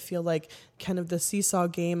 made it feel like kind of the Seesaw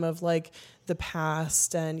game of like the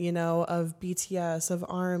past and, you know, of BTS, of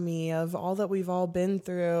ARMY, of all that we've all been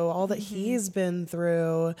through, all that he's been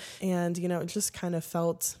through. And, you know, it just kind of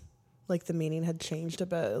felt like the meaning had changed a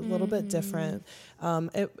bit, a little bit different.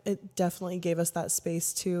 It definitely gave us that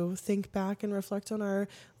space to think back and reflect on our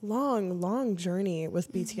long journey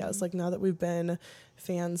with BTS. Like now that we've been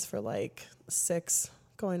fans for like 6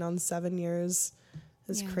 going on 7 years,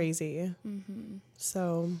 is crazy.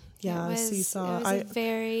 So Seesaw. It was a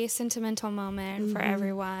very sentimental moment for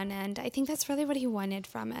everyone, and I think that's really what he wanted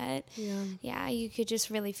from it. Yeah, you could just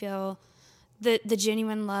really feel the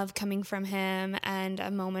genuine love coming from him, and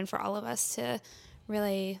a moment for all of us to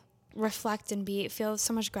really reflect and feel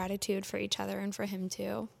so much gratitude for each other and for him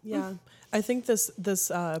too. Yeah, I think this it was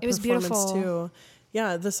performance beautiful too.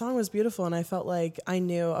 Yeah, the song was beautiful, and I felt like I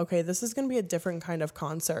knew, okay, this is going to be a different kind of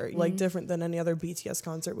concert, like different than any other BTS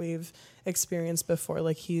concert we've experienced before.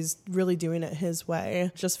 Like he's really doing it his way,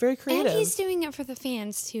 just very creative. And he's doing it for the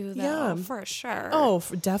fans too, though, for sure. Oh,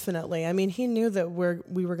 definitely. I mean, he knew that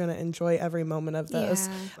we were going to enjoy every moment of this.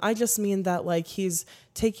 I just mean that like he's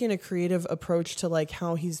taking a creative approach to like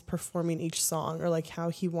how he's performing each song or like how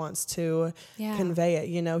he wants to convey it.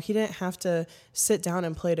 You know, he didn't have to sit down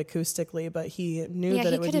and play it acoustically, but he knew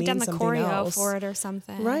that it would mean something else. Yeah, he could have done the choreo for it or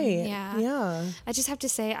something. Right. Yeah. I just have to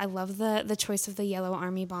say, I love the choice of the yellow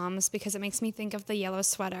army bombs because it makes me think of the yellow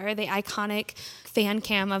sweater, the iconic fan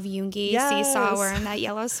cam of Yoongi Seesaw wearing that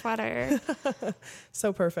yellow sweater.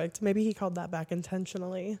 So perfect. Maybe he called that back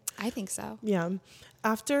intentionally. I think so. Yeah.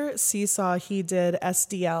 After Seesaw, he did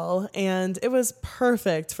SDL, and it was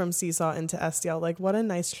perfect from Seesaw into SDL. Like, what a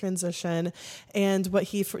nice transition. And what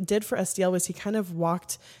he did for SDL was he kind of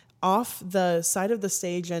walked off the side of the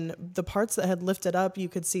stage, and the parts that had lifted up, you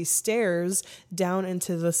could see stairs down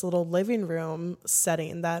into this little living room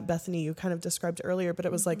setting that Bethany, you kind of described earlier, but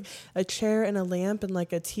it was like a chair and a lamp and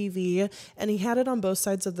like a TV, and he had it on both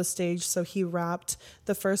sides of the stage. So he rapped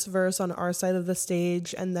the first verse on our side of the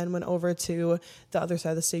stage and then went over to the other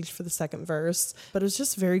side of the stage for the second verse. But it was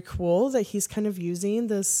just very cool that he's kind of using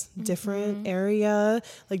this different area,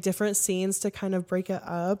 like different scenes to kind of break it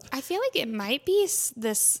up. I feel like it might be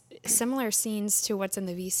this similar scenes to what's in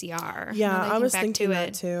the VCR. Yeah, I was thinking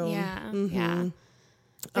that too. Yeah, yeah.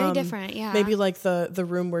 Very different, yeah. Maybe like the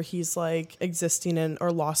room where he's like existing in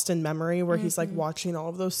or lost in memory, where he's like watching all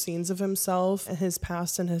of those scenes of himself and his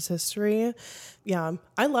past and his history. Yeah,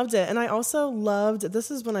 I loved it. And I also loved,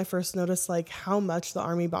 this is when I first noticed like how much the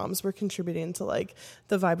army bombs were contributing to like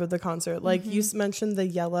the vibe of the concert. Like you mentioned the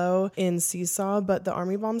yellow in Seesaw, but the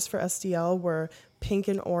army bombs for SDL were pink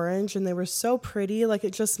and orange, and they were so pretty. Like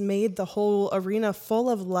it just made the whole arena full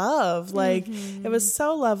of love. Like it was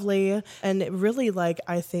so lovely. And it really, like,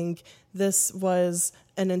 I think this was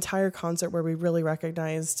an entire concert where we really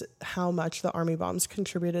recognized how much the army bombs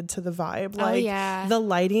contributed to the vibe. Like the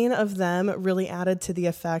lighting of them really added to the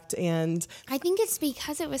effect. And I think it's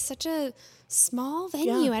because it was such a small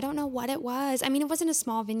venue. I don't know what it was. I mean, it wasn't a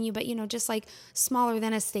small venue, but you know, just like smaller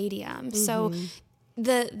than a stadium. So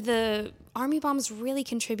the army bombs really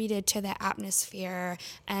contributed to the atmosphere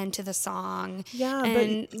and to the song. Yeah,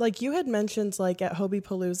 but like you had mentioned, like at Hobie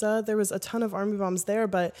Palooza, there was a ton of army bombs there,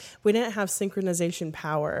 but we didn't have synchronization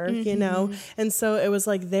power, you know? And so it was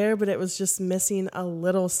like there, but it was just missing a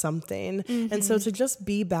little something. And so to just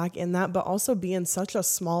be back in that, but also be in such a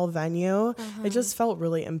small venue, it just felt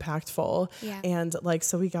really impactful. Yeah. And like,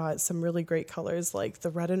 so we got some really great colors, like the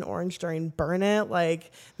red and orange during Burn It,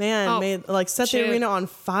 like, man, made like set the arena on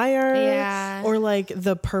fire. Yeah. Or like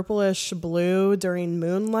the purplish blue during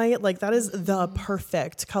Moonlight. Like that is the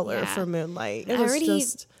perfect color for Moonlight. It I was already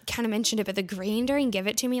just kind of mentioned it, but the green during Give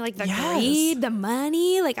It To Me, like the greed, the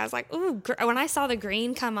money, like I was like, ooh, when I saw the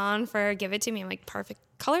green come on for Give It To Me, I'm like, perfect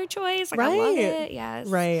color choice. Like I love it. Yes.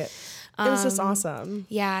 Right. It was just awesome.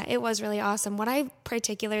 Yeah, it was really awesome. What I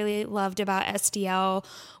particularly loved about SDL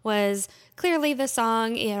was clearly the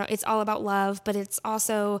song, you know, it's all about love, but it's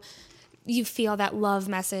also, you feel that love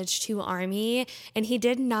message to Army, and he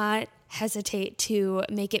did not hesitate to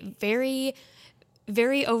make it very,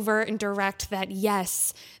 very overt and direct that,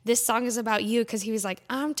 yes, this song is about you, because he was like,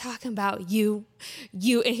 I'm talking about you,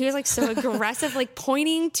 and he was like so aggressive, like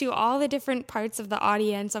pointing to all the different parts of the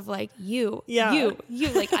audience of like, you,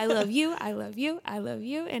 like, I love you, I love you, I love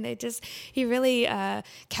you. And it just, he really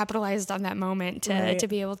capitalized on that moment to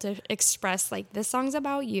be able to express like, this song's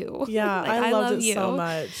about you. Yeah, like, I loved it you. so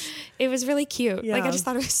much. It was really cute. Yeah. Like, I just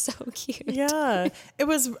thought it was so cute. Yeah, it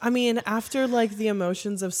was, I mean, after like the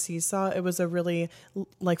emotions of Seesaw, it was a really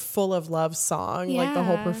like full of love song, like the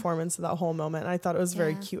whole performance of that whole moment. And I thought it was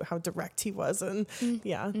very cute how direct he was. And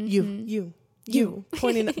you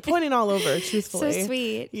pointing all over, truthfully. So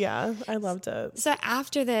sweet. Yeah, I loved it. So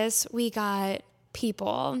after this, we got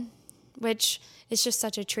People, which is just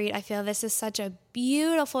such a treat. I feel this is such a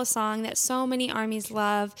beautiful song that so many armies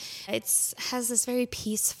love. It has this very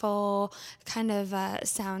peaceful kind of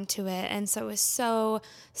sound to it. And so it was so,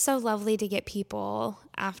 so lovely to get People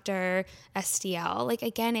after SDL. Like,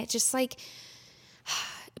 again, it just like,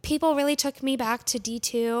 People really took me back to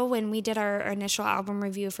D2 when we did our initial album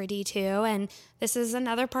review for D2. And this is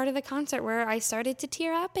another part of the concert where I started to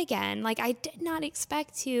tear up again. Like, I did not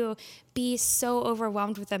expect to be so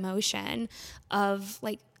overwhelmed with emotion of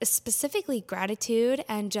like specifically gratitude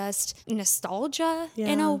and just nostalgia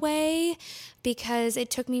in a way, because it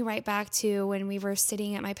took me right back to when we were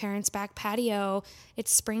sitting at my parents' back patio.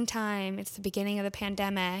 It's springtime, it's the beginning of the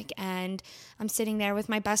pandemic, and I'm sitting there with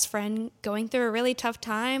my best friend going through a really tough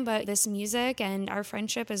time, but this music and our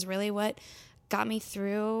friendship is really what got me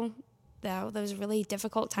through those really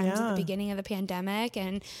difficult times at the beginning of the pandemic.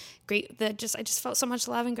 And I just felt so much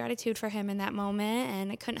love and gratitude for him in that moment,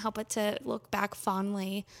 and I couldn't help but to look back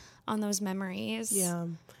fondly on those memories.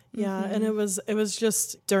 Yeah, and it was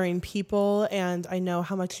just during People, and I know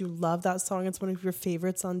how much you love that song. It's one of your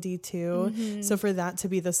favorites on D2. So for that to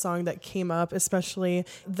be the song that came up, especially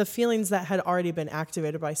the feelings that had already been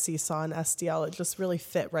activated by Seesaw and SDL, it just really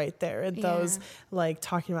fit right there. And those like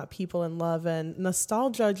talking about people and love and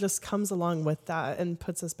nostalgia just comes along with that and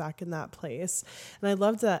puts us back in that place. And I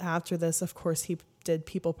loved that after this, of course, he did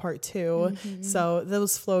People Part 2. So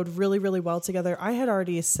those flowed really, really well together. I had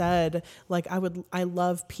already said like I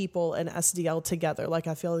love People and SDL together. Like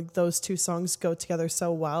I feel like those two songs go together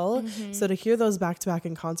so well. So to hear those back to back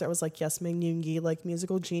in concert, I was like, yes, Ming Yoongi, like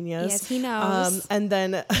musical genius. Yes, he knows. And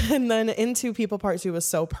then into People Part 2 was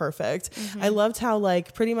so perfect. I loved how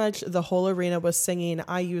like pretty much the whole arena was singing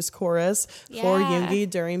IU's chorus for Yoongi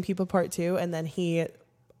during People Part 2, and then he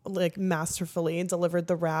like masterfully delivered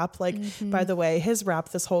the rap. Like by the way, his rap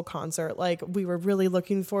this whole concert, like we were really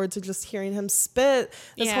looking forward to just hearing him spit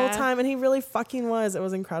this whole time, and he really fucking was. It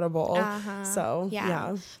was incredible. So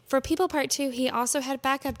yeah. For People Part 2, he also had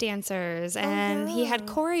backup dancers, and he had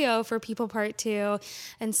choreo for People Part 2.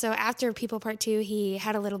 And so after People Part 2, he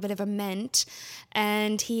had a little bit of a ment,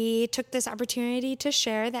 and he took this opportunity to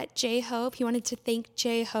share that J-Hope, he wanted to thank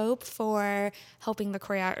J-Hope for helping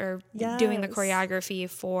the doing the choreography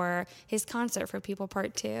for his concert for People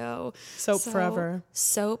Part 2. Soap forever.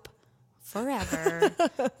 Soap forever.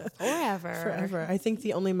 Forever. I think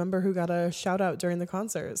the only member who got a shout out during the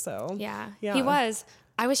concert. So yeah. He was.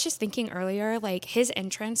 I was just thinking earlier, like his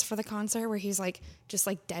entrance for the concert where he's like just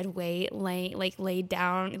like dead weight, laid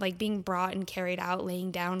down, like being brought and carried out,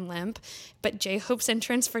 laying down limp. But J-Hope's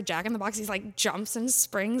entrance for Jack in the Box, he's like jumps and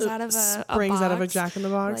springs out of a box. Out of a Jack in the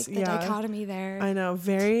Box. Like the dichotomy there. I know.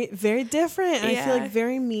 Very, very different. I feel like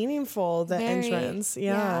very meaningful, the entrance.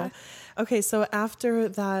 Yeah. Okay, so after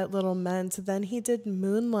that little ment, then he did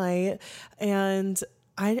Moonlight, and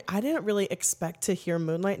I didn't really expect to hear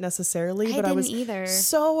Moonlight necessarily, but I was either.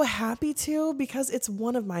 So happy to, because it's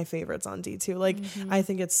one of my favorites on D2. Like, I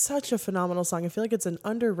think it's such a phenomenal song. I feel like it's an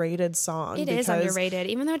underrated song. It is underrated,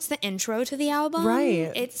 even though it's the intro to the album.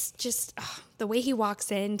 Right. It's just the way he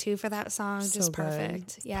walks in too for that song, so just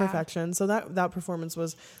perfect. Good. Yeah. Perfection. So that performance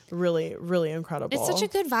was really, really incredible. It's such a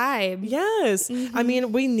good vibe. Yes. I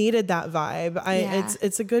mean, we needed that vibe.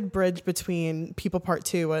 It's a good bridge between People Part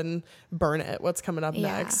 2 and Burn It, what's coming up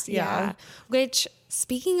next. Yeah. Which,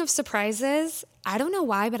 speaking of surprises, I don't know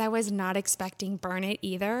why, but I was not expecting Burn It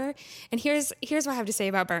either. And here's what I have to say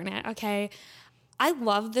about Burn It, okay? I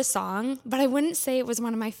love the song, but I wouldn't say it was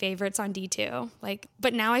one of my favorites on D2. Like,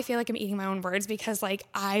 but now I feel like I'm eating my own words because like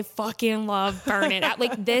I fucking love Burn It.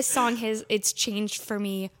 Like this song it's changed for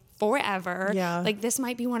me forever. Yeah. Like this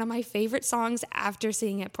might be one of my favorite songs after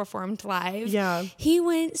seeing it performed live. Yeah. He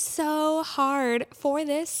went so hard for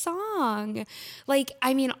this song. Like,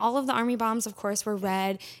 I mean, all of the Army Bombs, of course, were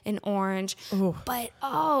red and orange. Ooh. But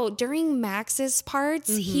during Max's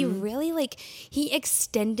parts, he really he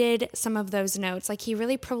extended some of those notes. Like he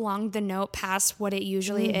really prolonged the note past what it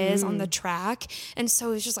usually is on the track. And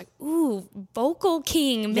so it was just like, ooh, vocal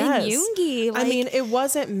king, Min Yoongi. I mean, it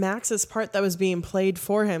wasn't Max's part that was being played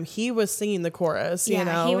for him. He was singing the chorus, you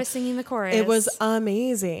know? He was singing the chorus. It was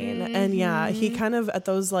amazing. And he kind of at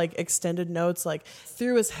those like extended notes, like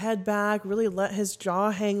threw his head back, really let his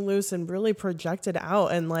jaw hang loose and really projected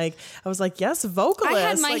out. And like, I was like, yes, vocalist. I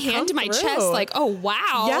had my hand to my chest, like, oh,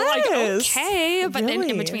 wow. Yes. Like, okay. But really? then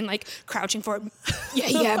in between, like crouching for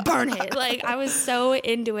it. Burn it. Like I was so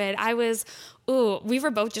into it. We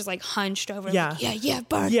were both just like hunched over. Yeah. Like,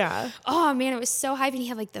 burn. Yeah. Oh man, it was so hype. And he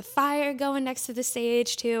had like the fire going next to the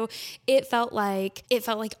stage too. It felt like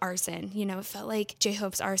Arson, you know, it felt like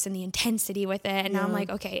J-Hope's Arson, the intensity with it. And now I'm like,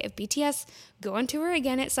 okay, if BTS go on tour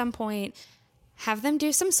again at some point, have them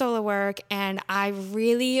do some solo work. And I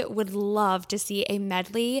really would love to see a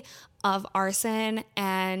medley of Arson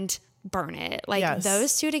and Burn It. Like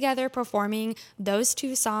those two together performing those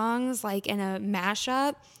two songs like in a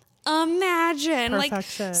mashup. Imagine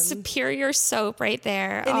Perfection. Like superior soap right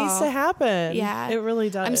there. It needs to happen. Yeah, it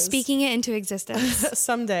really does. I'm speaking it into existence.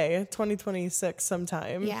 Someday, 2026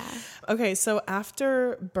 sometime. Yeah. Okay, so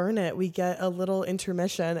after Burn It, we get a little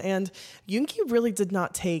intermission, and Yoongi really did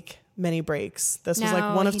not take many breaks. This was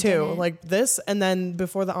like one of two, didn't. like this and then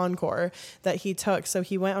before the encore that he took. So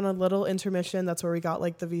he went on a little intermission. That's where we got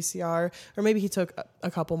like the VCR, or maybe he took a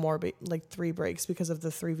couple more, like 3 breaks because of the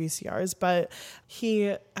 3 VCRs. But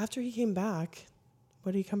after he came back,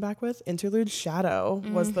 what did he come back with? Interlude Shadow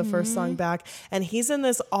was the first song back. And he's in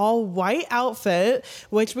this all white outfit,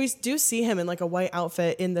 which we do see him in like a white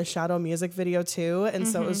outfit in the Shadow music video too. And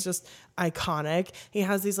so it was just iconic. He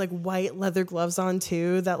has these like white leather gloves on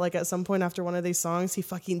too, that like at some point after one of these songs, he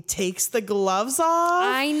fucking takes the gloves off.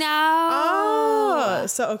 I know. Oh,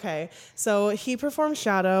 so he performed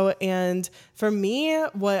Shadow, and for me,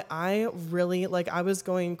 what I really like, I was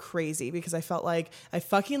going crazy because I felt like I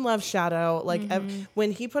fucking love Shadow. Like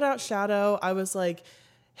when he put out Shadow, I was like,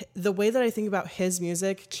 the way that I think about his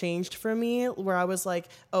music changed for me, where I was like,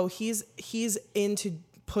 oh, he's into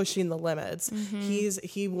pushing the limits.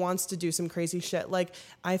 He wants to do some crazy shit. Like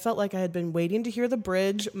I felt like I had been waiting to hear the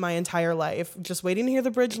bridge my entire life, just waiting to hear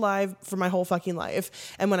the bridge live for my whole fucking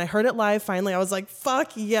life. And when I heard it live, finally I was like,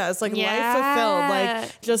 fuck yes, like life fulfilled.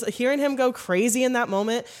 Like just hearing him go crazy in that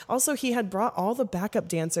moment. Also, he had brought all the backup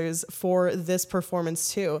dancers for this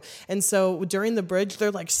performance too. And so during the bridge, they're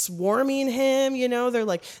like swarming him, you know, they're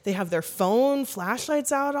like, they have their phone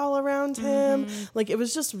flashlights out all around him. Like it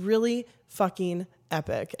was just really fucking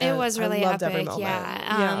epic. It was really epic. Every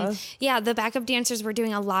moment. Yeah. The backup dancers were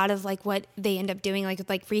doing a lot of like what they end up doing,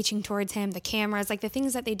 like reaching towards him, the cameras, like the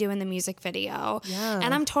things that they do in the music video. Yeah.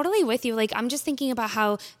 And I'm totally with you. Like I'm just thinking about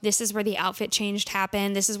how this is where the outfit change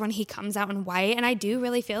happened. This is when he comes out in white. And I do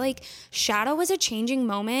really feel like Shadow was a changing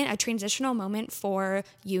moment, a transitional moment for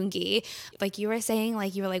Yoongi. Like you were saying,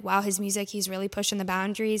 like you were like, wow, his music, he's really pushing the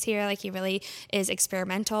boundaries here. Like he really is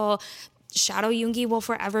experimental. Shadow Yoongi will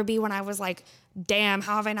forever be when I was like, damn,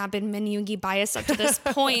 how have I not been Min Yoongi biased up to this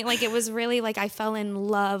point? Like it was really like I fell in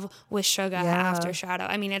love with Suga after Shadow.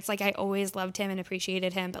 I mean, it's like I always loved him and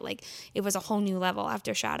appreciated him, but like it was a whole new level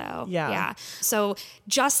after Shadow. Yeah. So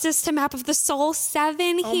justice to Map of the Soul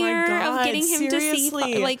 7 here of getting him to see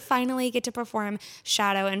like finally get to perform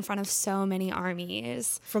Shadow in front of so many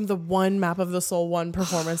armies. From the one Map of the Soul 1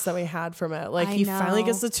 performance that we had from it. Like he finally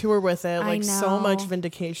gets to tour with it. Like so much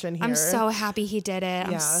vindication here. I'm so happy he did it.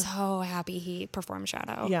 I'm so happy he performed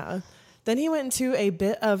Shadow. Yeah. Then he went into a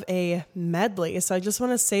bit of a medley. So I just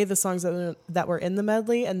want to say the songs that were in the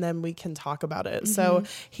medley, and then we can talk about it. So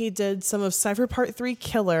he did some of Cypher Part 3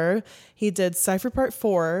 Killer. He did Cypher Part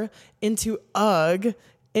 4, into Ugh,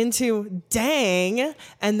 into Dang,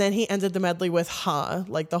 and then he ended the medley with Ha,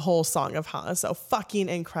 like the whole song of Ha. So fucking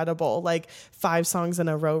incredible. Like 5 songs in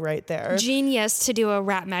a row right there. Genius to do a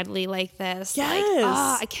rap medley like this. Yes.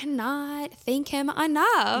 Like, I cannot thank him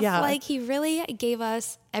enough. Yeah. Like he really gave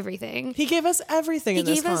us everything. He gave us everything in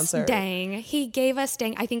this concert. He gave us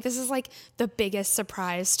Dang. I think this is like the biggest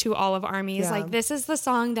surprise to all of ARMYs. Yeah. Like this is the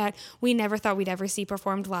song that we never thought we'd ever see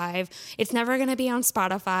performed live. It's never going to be on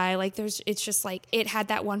Spotify. Like it's just like it had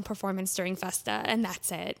that one performance during Festa and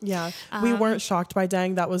that's it. Yeah. We weren't shocked by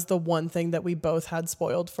Dang. That was the one thing that we both had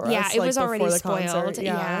spoiled for us. Yeah, it was already spoiled. Concert.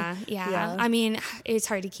 Yeah. I mean, it's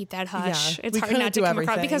hard to keep that hush. Yeah. It's hard not to come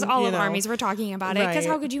across because all of ARMYs were talking about it. Because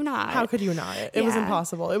how could you not? How could you not? It was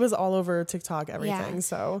impossible. It was all over TikTok, everything.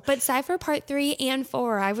 So, but Cypher Part 3 and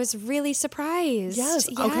 4, I was really surprised. Yes.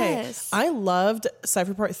 Okay. I loved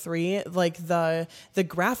Cypher Part 3, like the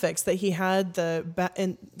graphics that he had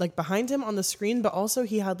like behind him on the screen, but also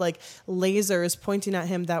he had like lasers pointing at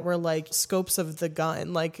him that were like scopes of the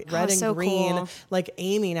gun, like red and green, cool. Like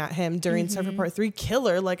aiming at him during Cypher Part 3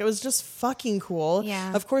 Killer. Like it was just fucking cool.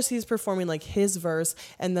 Yeah. Of course, he's performing like his verse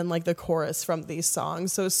and then like the chorus from these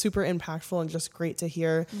songs. So it's super impactful and just great to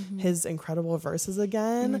hear his incredible verses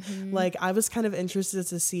again. Like I was kind of interested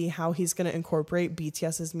to see how he's going to incorporate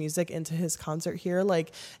BTS's music into his concert here.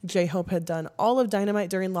 Like J-Hope had done all of Dynamite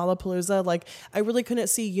during Lollapalooza. Like I really couldn't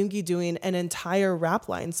see Yoongi doing an entire rap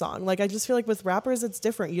line song. Like I just feel like with rappers, it's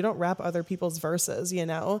different. You don't rap other people's verses, you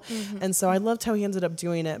know? And so I loved how he ended up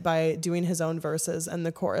doing it by doing his own verses and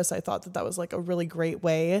the chorus. I thought that was like a really great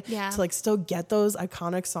way to like still get those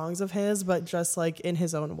iconic songs of his, but just like in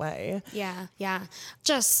his own way. Yeah.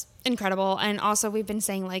 Just incredible. And also we've been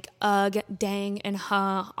saying like Ugh, Dang, and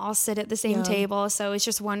Ha all sit at the same table. So it's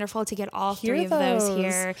just wonderful to get all three of those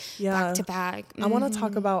here back to back. I want to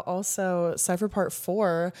talk about also Cypher Part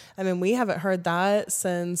 4. I mean, we haven't heard that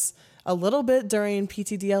since a little bit during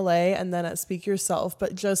PTDLA and then at Speak Yourself,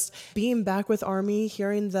 but just being back with ARMY,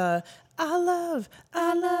 hearing the I love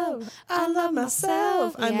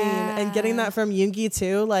myself. I mean, and getting that from Yoongi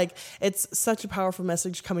too. Like it's such a powerful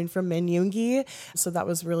message coming from Min Yoongi. So that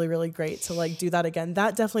was really, really great to like do that again.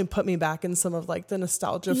 That definitely put me back in some of like the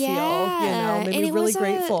nostalgia feel, you know, made me really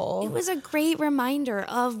grateful. It was a great reminder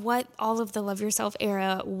of what all of the Love Yourself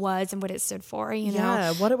era was and what it stood for, you know?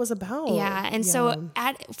 Yeah, what it was about. Yeah. And so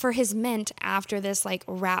for his Mint after this like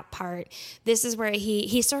rap part, this is where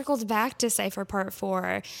he circled back to Cypher Part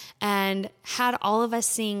 4 and and had all of us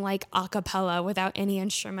sing like a cappella without any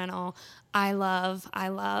instrumental. I love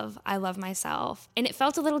myself. And it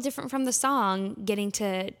felt a little different from the song, getting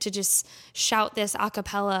to just shout this a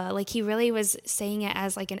cappella. Like he really was saying it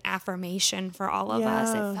as like an affirmation for all of us.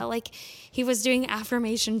 It felt like he was doing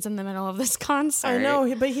affirmations in the middle of this concert. I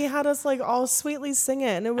know, but he had us like all sweetly sing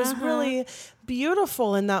it, and it was really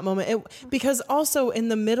beautiful in that moment. Because also in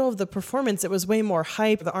the middle of the performance, it was way more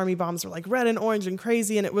hype. The army bombs were like red and orange and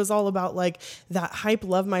crazy, and it was all about like that hype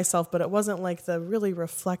love myself, but it wasn't like the really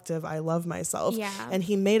reflective I love myself. Yeah. And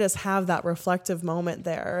he made us have that reflective moment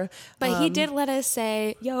there. But he did let us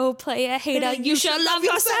say, yo, play a hater, you should love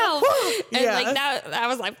yourself. And Yeah. like that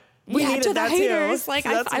was like, We yeah, needed to the that too. haters. Like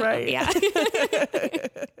That's right. Yeah.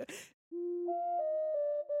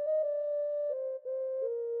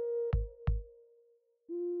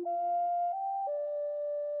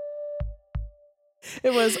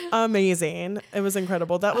 It was amazing. It was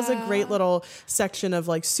incredible. That was a great little section of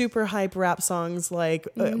like super hype rap songs, like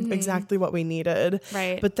exactly what we needed.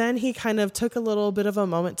 Right. But then he kind of took a little bit of a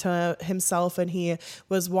moment to himself, and he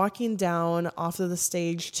was walking down off of the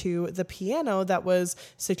stage to the piano that was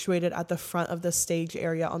situated at the front of the stage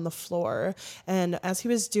area on the floor. And as he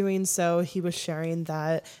was doing so, he was sharing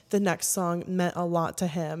that the next song meant a lot to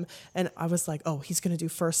him. And I was like, oh, he's going to do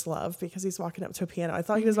First Love because he's walking up to a piano. I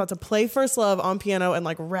thought he was about to play First Love on piano and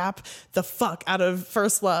like rap the fuck out of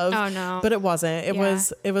First Love. Oh no. But it wasn't. It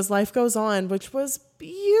was Life Goes On, which was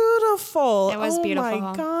beautiful. It was beautiful. Oh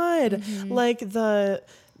my God. Like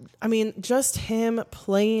just him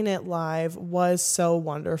playing it live was so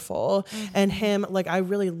wonderful. And him, like, I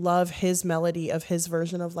really love his melody of his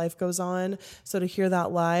version of Life Goes On. So to hear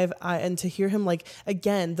that live and to hear him, like,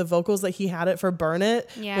 again, the vocals that he had it for Burn It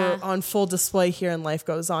were on full display here in Life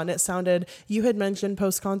Goes On. It sounded, you had mentioned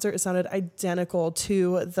post-concert, it sounded identical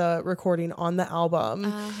to the recording on the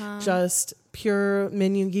album. Just pure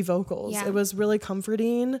Min Yoongi vocals. Yeah. It was really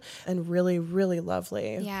comforting and really, really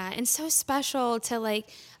lovely. Yeah, and so special to like,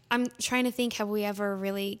 I'm trying to think, have we ever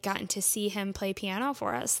really gotten to see him play piano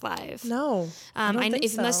for us live? No, I don't think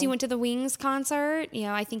so. Unless you went to the Wings concert,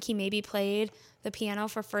 I think he maybe played the piano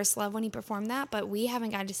for First Love when he performed that, but we haven't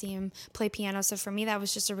gotten to see him play piano. So for me, that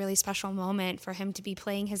was just a really special moment for him to be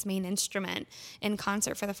playing his main instrument in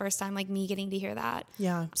concert for the first time, like me getting to hear that.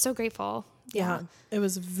 Yeah. I'm so grateful. Yeah. It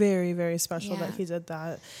was very, very special that he did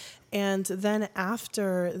that. And then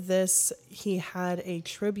after this, he had a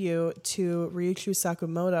tribute to Ryuichi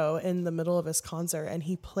Sakamoto in the middle of his concert. And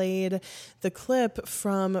he played the clip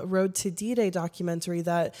from Road to D-Day documentary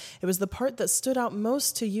that it was the part that stood out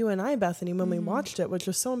most to you and I, Bethany, when we watched it, which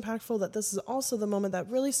was so impactful that this is also the moment that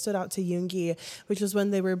really stood out to Yoongi, which is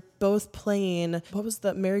when they were both playing, what was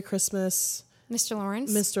the Merry Christmas...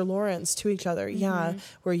 Mr. Lawrence to each other. Yeah.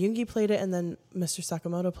 Where Yoongi played it and then Mr.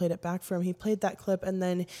 Sakamoto played it back for him. He played that clip and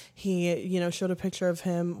then he, showed a picture of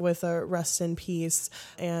him with a rest in peace.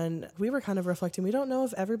 And we were kind of reflecting. We don't know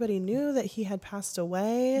if everybody knew that he had passed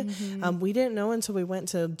away. We didn't know until we went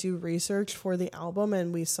to do research for the album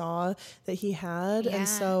and we saw that he had. Yeah. And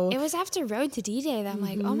so it was after Road to D-Day that I'm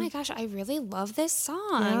like, oh my gosh, I really love this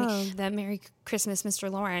song, that Merry Christmas, Mr.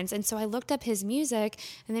 Lawrence. And so I looked up his music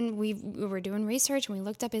and then we were doing research and we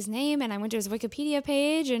looked up his name and I went to his Wikipedia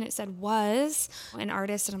page and it said was an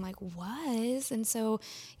artist and I'm like, was? And so,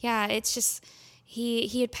 yeah, it's just...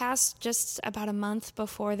 He had passed just about a month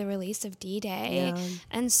before the release of D-Day. Yeah.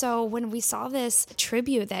 And so when we saw this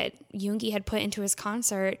tribute that Yoongi had put into his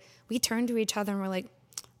concert, we turned to each other and were like,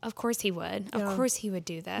 of course he would. Yeah. Of course he would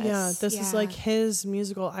do this. Yeah, this is like his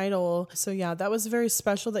musical idol. So yeah, that was very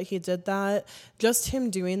special that he did that. Just him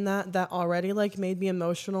doing that already like made me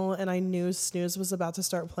emotional. And I knew Snooze was about to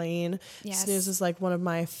start playing. Yes. Snooze is like one of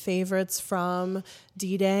my favorites from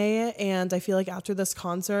D-Day. And I feel like after this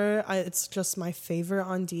concert, it's just my favorite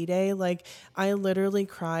on D-Day. Like I literally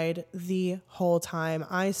cried the whole time.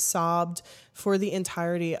 I sobbed for the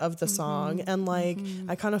entirety of the song. And like,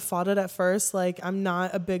 I kind of fought it at first. Like I'm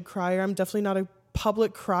not a big crier. I'm definitely not a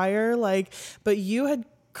public crier. Like, but you had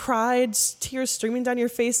cried, tears streaming down your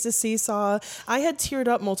face to Seesaw. I had teared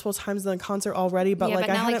up multiple times in the concert already, but like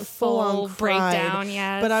I hadn't full on breakdown.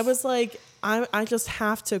 Yes. But I was like, I just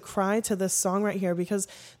have to cry to this song right here because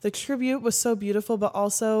the tribute was so beautiful, but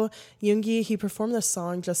also Yoongi, he performed this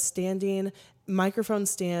song just standing, microphone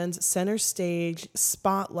stand, center stage,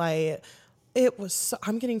 spotlight, It was so,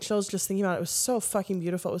 I'm getting chills just thinking about it. It was so fucking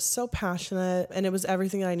beautiful. It was so passionate, and it was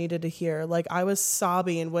everything I needed to hear. Like, I was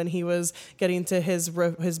sobbing when he was getting to his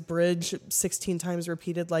bridge 16 times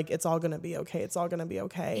repeated, like, it's all going to be okay. It's all going to be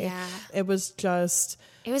okay. Yeah. It was just...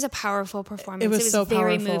 It was a powerful performance. It was so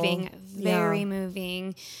very powerful. moving, very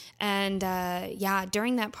moving. And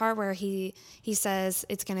during that part where he says,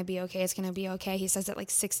 it's going to be okay, it's going to be okay. He says it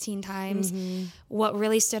like 16 times. Mm-hmm. What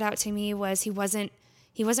really stood out to me was he wasn't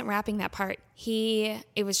rapping that part.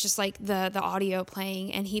 It was just like the audio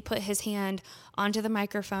playing, and he put his hand onto the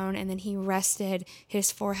microphone, and then he rested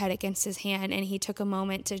his forehead against his hand, and he took a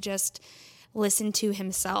moment to just listen to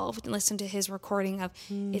himself, listen to his recording of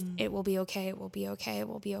it will be okay, it will be okay, it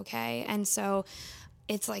will be okay. And so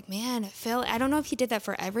it's like, man, Phil, I don't know if he did that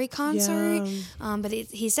for every concert, but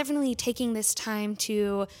he's definitely taking this time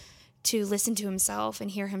to listen to himself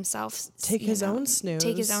and hear himself take his own snooze.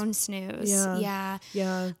 Yeah.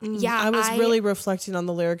 I was really reflecting on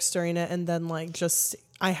the lyrics during it, and then like just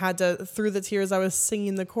I had to, through the tears, I was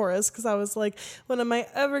singing the chorus because I was like, when am I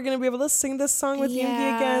ever going to be able to sing this song with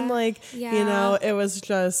Yoongi again? Like, you know, it was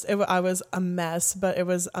just, I was a mess, but it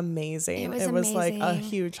was amazing. It was like a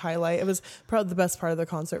huge highlight. It was probably the best part of the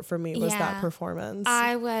concert for me was that performance.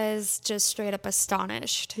 I was just straight up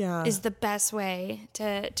astonished. Yeah. Is the best way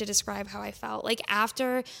to describe how I felt. Like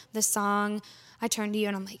after the song, I turned to you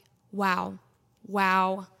and I'm like, wow.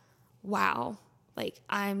 Like,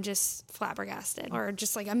 I'm just flabbergasted or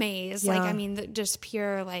just like amazed. Yeah. Like, I mean, just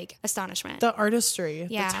pure like astonishment. The artistry,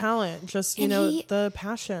 the talent, just, you know, the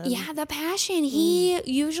passion. Yeah, the passion. He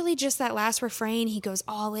usually just that last refrain, he goes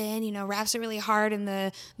all in, you know, raps it really hard in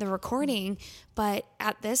the recording. But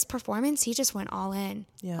at this performance, he just went all in.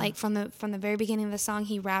 Yeah. Like from the very beginning of the song,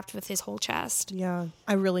 he rapped with his whole chest. Yeah.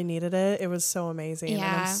 I really needed it. It was so amazing.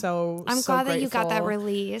 Yeah. And I'm glad grateful that you got that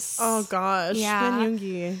release. Oh gosh. Yeah. And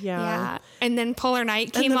Yoongi. Yeah. And then Polar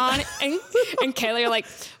Night came on and Kayla, you're like,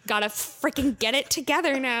 gotta freaking get it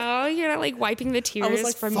together now. You're not like wiping the tears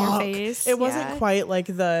like, from your face. It wasn't quite like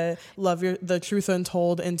the Truth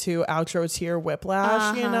Untold into outro tier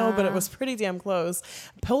Whiplash, you know, but it was pretty damn close.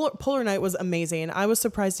 Polar Night was amazing. I was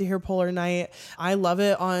surprised to hear Polar Night. I love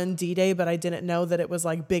it on D-Day, but I didn't know that it was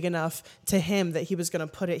like big enough to him that he was going to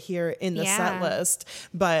put it here in the set list.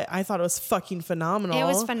 But I thought it was fucking phenomenal. It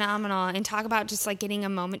was phenomenal. And talk about just like getting a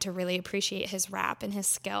moment to really appreciate his rap and his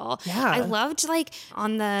skill. Yeah. I loved like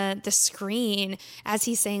on the screen as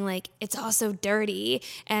he's saying like, it's all so dirty.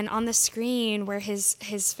 And on the screen where his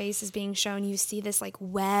face is being shown, you see this like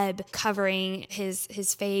web covering his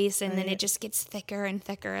face. And then it just gets thicker and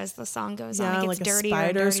thicker as the song goes on. It gets like dirtier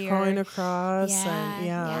spiders and dirtier. crawling across.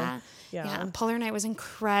 Yeah. Polar Night was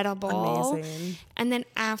incredible. Amazing. And then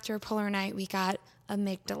after Polar Night, we got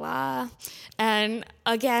Amygdala. And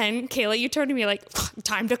again, Kayla, you turned to me like,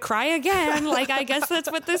 time to cry again. Like, I guess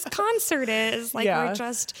that's what this concert is. Like, we're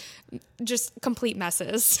just complete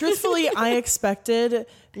messes. Truthfully, I expected,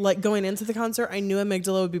 like, going into the concert, I knew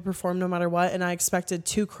Amygdala would be performed no matter what, and I expected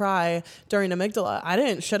to cry during Amygdala. I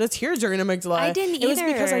didn't shed a tear during Amygdala. I didn't either. It was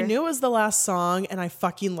because I knew it was the last song, and I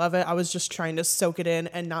fucking love it. I was just trying to soak it in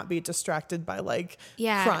and not be distracted by, like,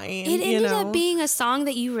 crying. It ended up being a song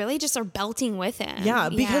that you really just are belting with him. Yeah,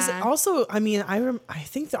 because also, I mean, I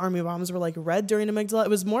think the Army Bombs were, like, red during Amygdala. It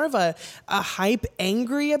was more of a hype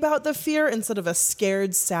angry about the fear instead of a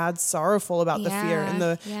scared, sad, sorrowful about the fear and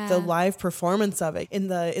the live performance of it.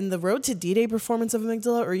 In the Road to D-Day performance of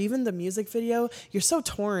Amygdala, or even the music video, you're so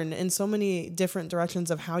torn in so many different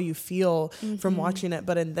directions of how you feel from watching it.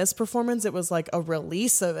 But in this performance, it was like a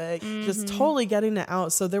release of it, just totally getting it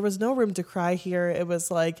out. So there was no room to cry here. It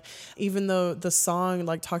was like, even though the song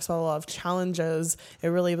like talks about a lot of challenges, it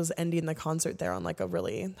really was ending the concert there on like a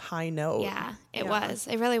really high note. Yeah, it was.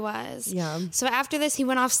 It really was. Yeah. So after this, he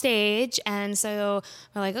went off stage, and so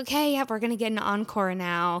we're like, okay, we're gonna get an encore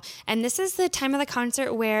now. And this is the time of the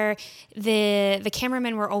concert where the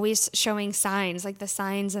cameramen were always showing signs, like the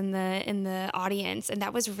signs in the audience, and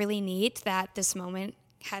that was really neat that this moment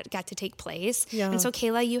got to take place. Yeah. And so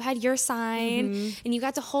Kayla, you had your sign and you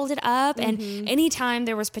got to hold it up, and anytime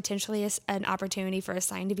there was potentially an opportunity for a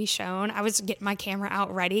sign to be shown, I was getting my camera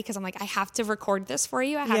out ready because I'm like, I have to record this for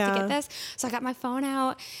you. I have to get this. So I got my phone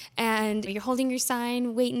out, and you're holding your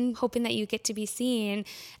sign, waiting, hoping that you get to be seen.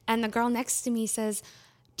 And the girl next to me says,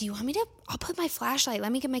 do you want me to, I'll put my flashlight,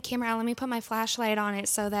 let me get my camera out, let me put my flashlight on it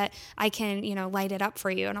so that I can, light it up for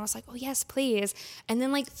you. And I was like, oh yes, please. And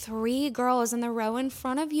then like 3 girls in the row in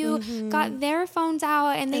front of you got their phones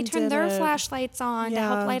out and they turned their flashlights on to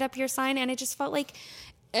help light up your sign. And it just felt like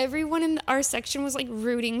everyone in our section was like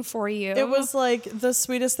rooting for you. It was like the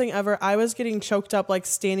sweetest thing ever. I was getting choked up, like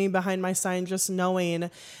standing behind my sign, just knowing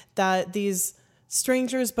that these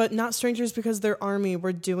strangers, but not strangers because they're Army,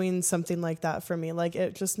 were doing something like that for me. Like,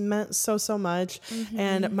 it just meant so much.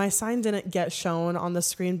 And my sign didn't get shown on the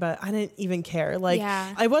screen, but I didn't even care. Like,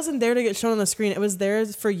 I wasn't there to get shown on the screen. It was there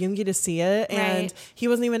for Yoongi to see it. And he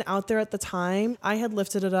wasn't even out there at the time. I had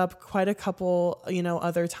lifted it up quite a couple,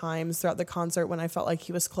 other times throughout the concert when I felt like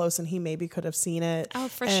he was close and he maybe could have seen it. Oh,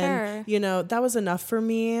 for sure. That was enough for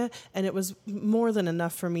me. And it was more than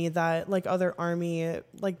enough for me that like other Army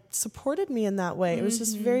like supported me in that way. It was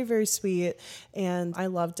just very, very sweet, and I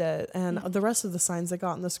loved it. And the rest of the signs that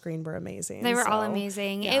got on the screen were amazing. They were all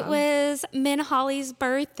amazing. Yeah. It was Min Holly's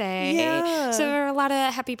birthday. Yeah. So there were a lot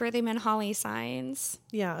of happy birthday Min Holly signs.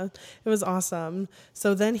 Yeah, it was awesome.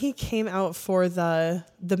 So then he came out for the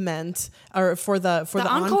Ment, or for the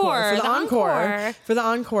encore. For the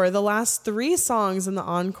encore, the last 3 songs in the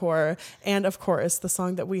encore. And of course, the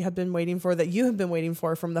song that we have been waiting for, that you have been waiting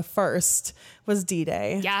for from the first, was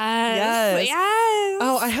D-Day. Yes.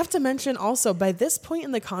 Oh, I have to mention also, by this point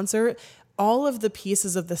in the concert, all of the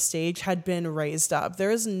pieces of the stage had been raised up.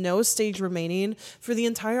 There is no stage remaining. For the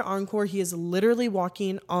entire encore, he is literally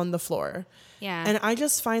walking on the floor. Yeah. And I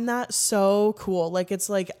just find that so cool. Like, it's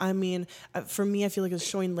like, I mean, for me, I feel like it's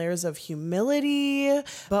showing layers of humility,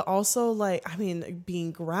 but also like, I mean,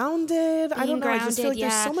 being grounded. I don't know. I just feel like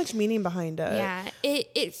there's so much meaning behind it. Yeah.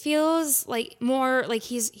 It feels like more like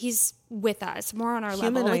he's with us, more on our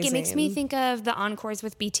level. Like, it makes me think of the encores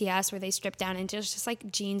with BTS where they strip down into just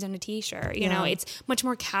like jeans and a t-shirt. You know, it's much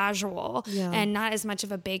more casual and not as much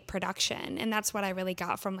of a big production. And that's what I really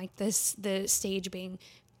got from like the stage being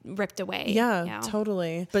ripped away. Yeah,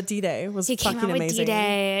 totally. But D-Day was fucking amazing. He came out with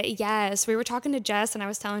D-Day. Yes. We were talking to Jess and I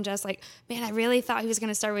was telling Jess like, man, I really thought he was going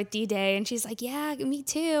to start with D-Day. And she's like, yeah, me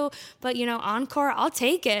too. But encore, I'll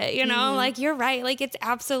take it. Like, you're right. Like, it's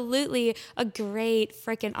absolutely a great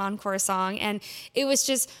freaking encore song. And it was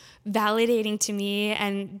just validating to me,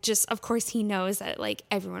 and just, of course, he knows that like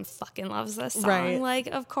everyone fucking loves this song. Right. Like,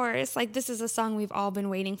 of course, like this is a song we've all been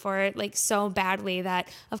waiting for like so badly that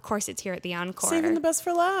of course it's here at the encore. Saving the best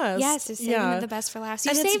for last. Yes, it's saving the best for last.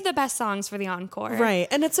 You save the best songs for the encore. Right.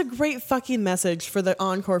 And it's a great fucking message for the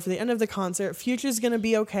encore, for the end of the concert. Future's gonna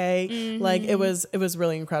be okay. Like, it was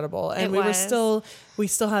really incredible. And we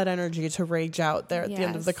still had energy to rage out there at the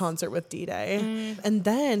end of the concert with D-Day. And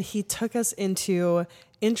then he took us into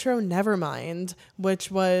Intro Nevermind,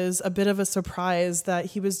 which was a bit of a surprise that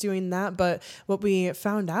he was doing that. But what we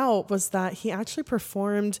found out was that he actually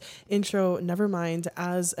performed Intro Nevermind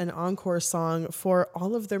as an encore song for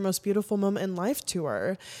All of Their Most Beautiful Moment in Life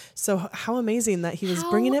tour. So how amazing that he was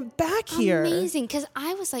bringing it back here. Amazing. Because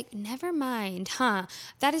I was like, Nevermind, huh?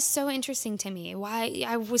 That is so interesting to me. Why?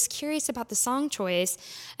 I was curious about the song choice.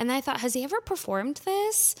 And I thought, has he ever performed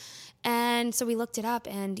this? And so we looked it up,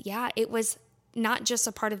 and it was not just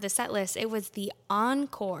a part of the set list, it was the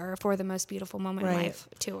encore for the Most Beautiful Moment in Life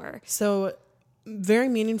tour. So very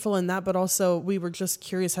meaningful in that, but also we were just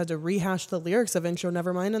curious, had to rehash the lyrics of Intro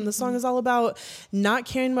Nevermind, and the song is all about not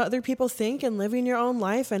caring what other people think and living your own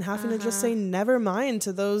life and having to just say never mind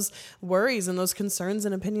to those worries and those concerns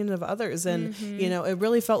and opinions of others. And it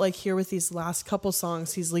really felt like here with these last couple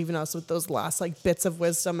songs, he's leaving us with those last like bits of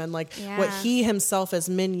wisdom and like what he himself as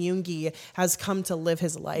Min Yoongi has come to live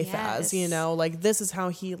his life as, like this is how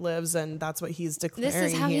he lives, and that's what he's declaring.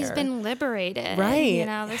 This is how he's been liberated, right?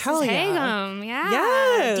 This Hell is Hagum. Yeah.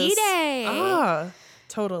 Yes. D-Day.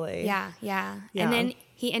 Totally. Yeah. And then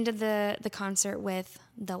he ended the concert with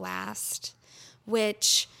The Last,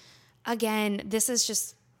 which, again, this is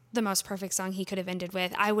just the most perfect song he could have ended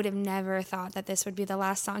with. I would have never thought that this would be the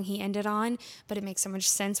last song he ended on, but it makes so much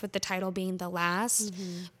sense with the title being The Last.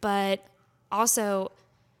 But also,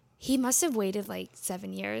 he must have waited like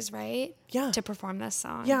 7 years, right? Yeah. To perform this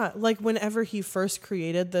song. Yeah. Like whenever he first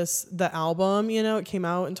created the album, it came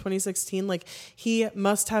out in 2016, like he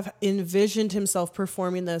must have envisioned himself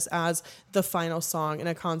performing this as the final song in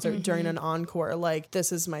a concert during an encore. Like,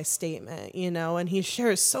 this is my statement, and he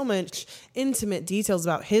shares so much intimate details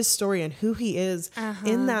about his story and who he is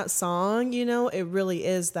in that song. It really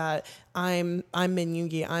is that I'm Min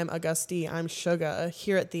Yoongi, I'm Auguste, I'm Suga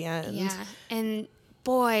here at the end. Yeah. And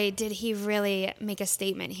boy, did he really make a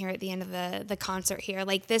statement here at the end of the concert here.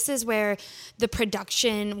 Like, this is where the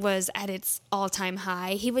production was at its all-time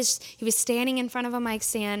high. He was standing in front of a mic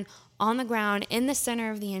stand on the ground in the center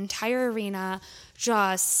of the entire arena,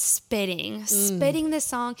 just spitting this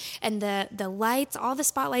song, and the lights, all the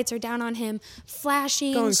spotlights are down on him,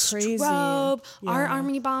 flashing, going crazy. strobe, our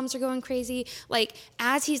Army bombs are going crazy. Like,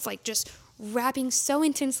 as he's like just rapping so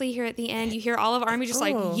intensely here at the end. You hear all of Army just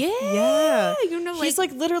like, yeah. you know, he's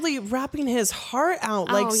like literally rapping his heart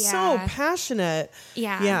out, like so passionate.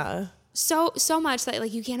 Yeah. So much that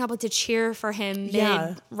like you can't help but to cheer for him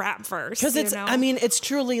mid rap verse. Because it's, I mean, it's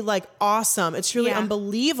truly like awesome. It's truly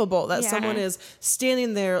unbelievable that someone is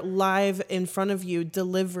standing there live in front of you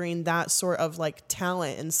delivering that sort of like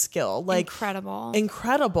talent and skill. Like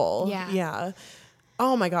incredible. Yeah.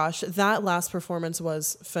 Oh my gosh. That last performance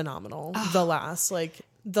was phenomenal. The last, like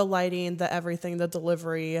the lighting, the everything, the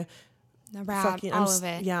delivery. The rap, all of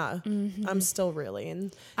it. Yeah. I'm still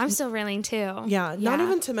reeling. I'm still reeling too. Yeah. Not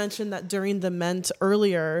even to mention that during the Ment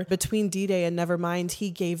earlier, between D-Day and Nevermind, he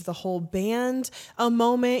gave the whole band a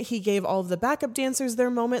moment. He gave all of the backup dancers their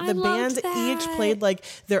moment. The band each played like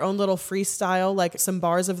their own little freestyle, like some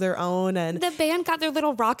bars of their own. And the band got their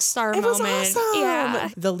little rock star moment. It was awesome. Yeah.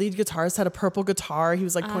 The lead guitarist had a purple guitar. He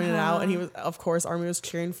was like pointing it out, and he was, of course, Army was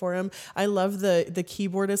cheering for him. I love the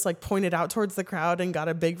keyboardist like pointed out towards the crowd and got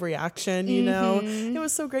a big reaction. You know, it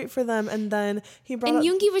was so great for them. And then he brought up,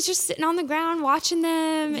 Yoongi was just sitting on the ground watching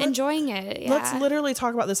them, enjoying it. Yeah. Let's literally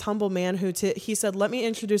talk about this humble man who he said, let me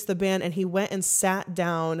introduce the band. And he went and sat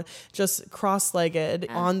down just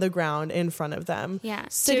cross-legged on the ground in front of them. Yeah.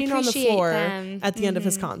 Sitting on the floor at the end of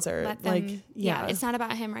his concert. It's not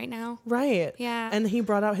about him right now. Right. Yeah. And he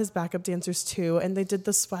brought out his backup dancers too. And they did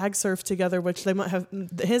the swag surf together, which they might have,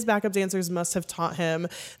 his backup dancers must have taught him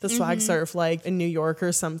the swag surf like in New York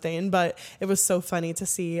or something. But it was so funny to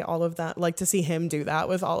see all of that, like to see him do that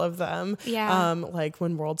with all of them. Yeah. Like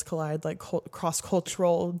when worlds collide, like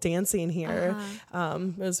cross-cultural dancing here.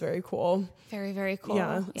 It was very cool. Very, very cool.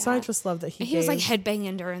 Yeah. So I just love that he was like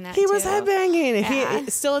headbanging during that. He was headbanging.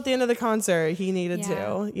 He still at the end of the concert, he needed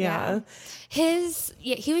to. Yeah.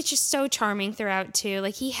 He was just so charming throughout too.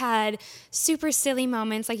 Like he had super silly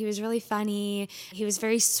moments. Like he was really funny. He was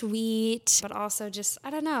very sweet, but also just, I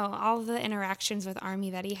don't know, all the interactions with Army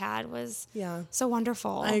that he had was so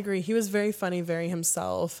wonderful. I agree. He was very funny, very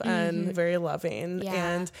himself, and very loving. Yeah.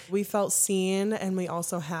 And we felt seen, and we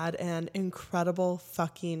also had an incredible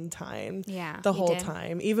fucking time. Yeah, the whole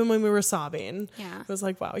time, even when we were sobbing. Yeah. It was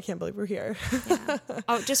like, wow, I can't believe we're here. Yeah.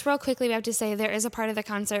 Oh, just real quickly, we have to say there is a part of the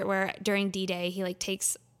concert where during D-Day, he like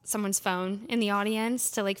takes someone's phone in the audience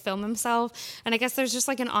to like film himself. And I guess there's just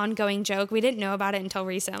like an ongoing joke. We didn't know about it until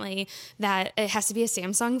recently that it has to be a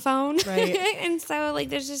Samsung phone. Right. And so like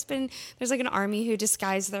there's like an Army who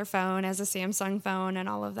disguised their phone as a Samsung phone and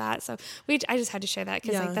all of that. So I just had to share that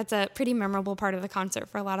because like that's a pretty memorable part of the concert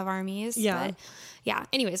for a lot of Armies. Yeah. But yeah.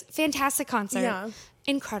 Anyways, fantastic concert. Yeah.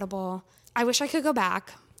 Incredible. I wish I could go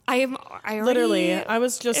back. I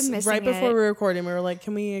was just right before we were recording. We were like,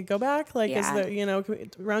 "Can we go back? Like, is there,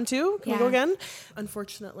 round 2? Can we go again?"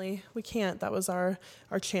 Unfortunately, we can't. That was our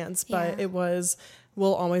chance, but it was.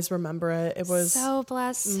 We'll always remember it. It was so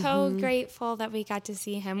blessed, so grateful that we got to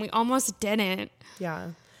see him. We almost didn't. Yeah.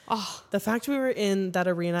 Oh, the fact we were in that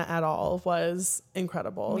arena at all was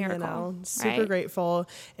incredible. Miracle, super grateful.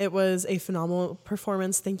 It was a phenomenal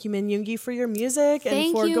performance. Thank you, Min Yoongi, for your music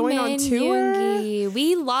and for going on tour. Yoongi.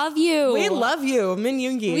 We love you. We love you, Min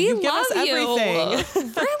Yoongi. We you give love us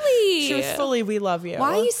everything. Really? Truthfully, we love you.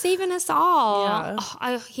 Why are you saving us all?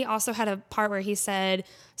 Yeah. He also had a part where he said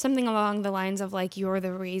something along the lines of like, "You're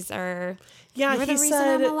the reason." Yeah, he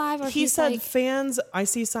said, like, fans, I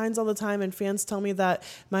see signs all the time and fans tell me that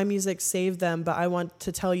my music saved them, but I want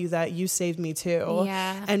to tell you that you saved me too.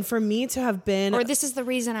 Yeah. And for me to have been... Or this is the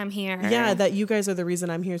reason I'm here. Yeah, that you guys are the reason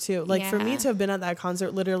I'm here too. Like for me to have been at that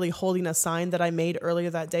concert literally holding a sign that I made earlier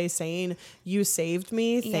that day saying, you saved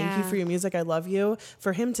me, thank you for your music, I love you.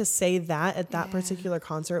 For him to say that at that particular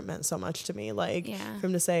concert meant so much to me. Like for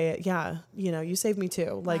him to say, you saved me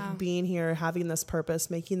too. Like being here, having this purpose,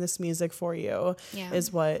 making this music for you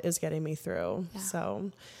is what is getting me through.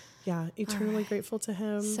 So eternally grateful to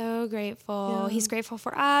him. So grateful. He's grateful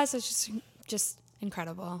for us. It's just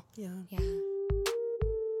incredible. Yeah.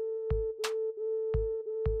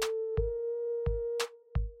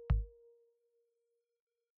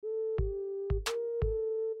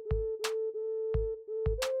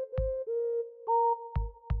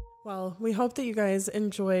 Well, we hope that you guys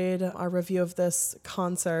enjoyed our review of this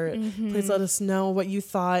concert. Please let us know what you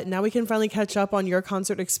thought. Now we can finally catch up on your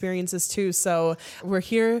concert experiences too. So we're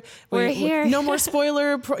here. We're here. No more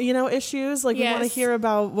spoiler, issues. Like we want to hear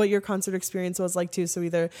about what your concert experience was like too. So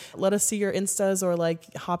either let us see your Instas or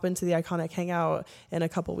like hop into the Iconic Hangout in a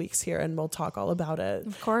couple weeks here and we'll talk all about it.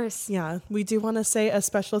 Of course. Yeah. We do want to say a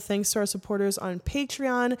special thanks to our supporters on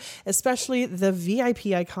Patreon, especially the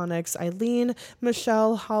VIP Iconics, Eileen,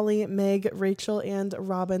 Michelle, Holly, Emily, Meg, Rachel, and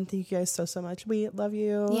Robin. Thank you guys so much. We love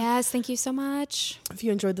you. Yes, thank you so much. If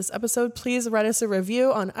you enjoyed this episode, please write us a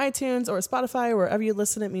review on iTunes or Spotify or wherever you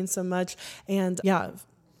listen. It means so much. And yeah,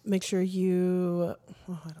 make sure you...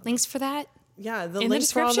 Links for that? Yeah, the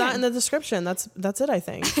links for all that in the description. That's it, I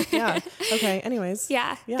think. Yeah. Okay, anyways.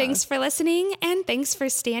 Yeah. Thanks for listening, and thanks for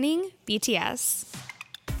standing BTS.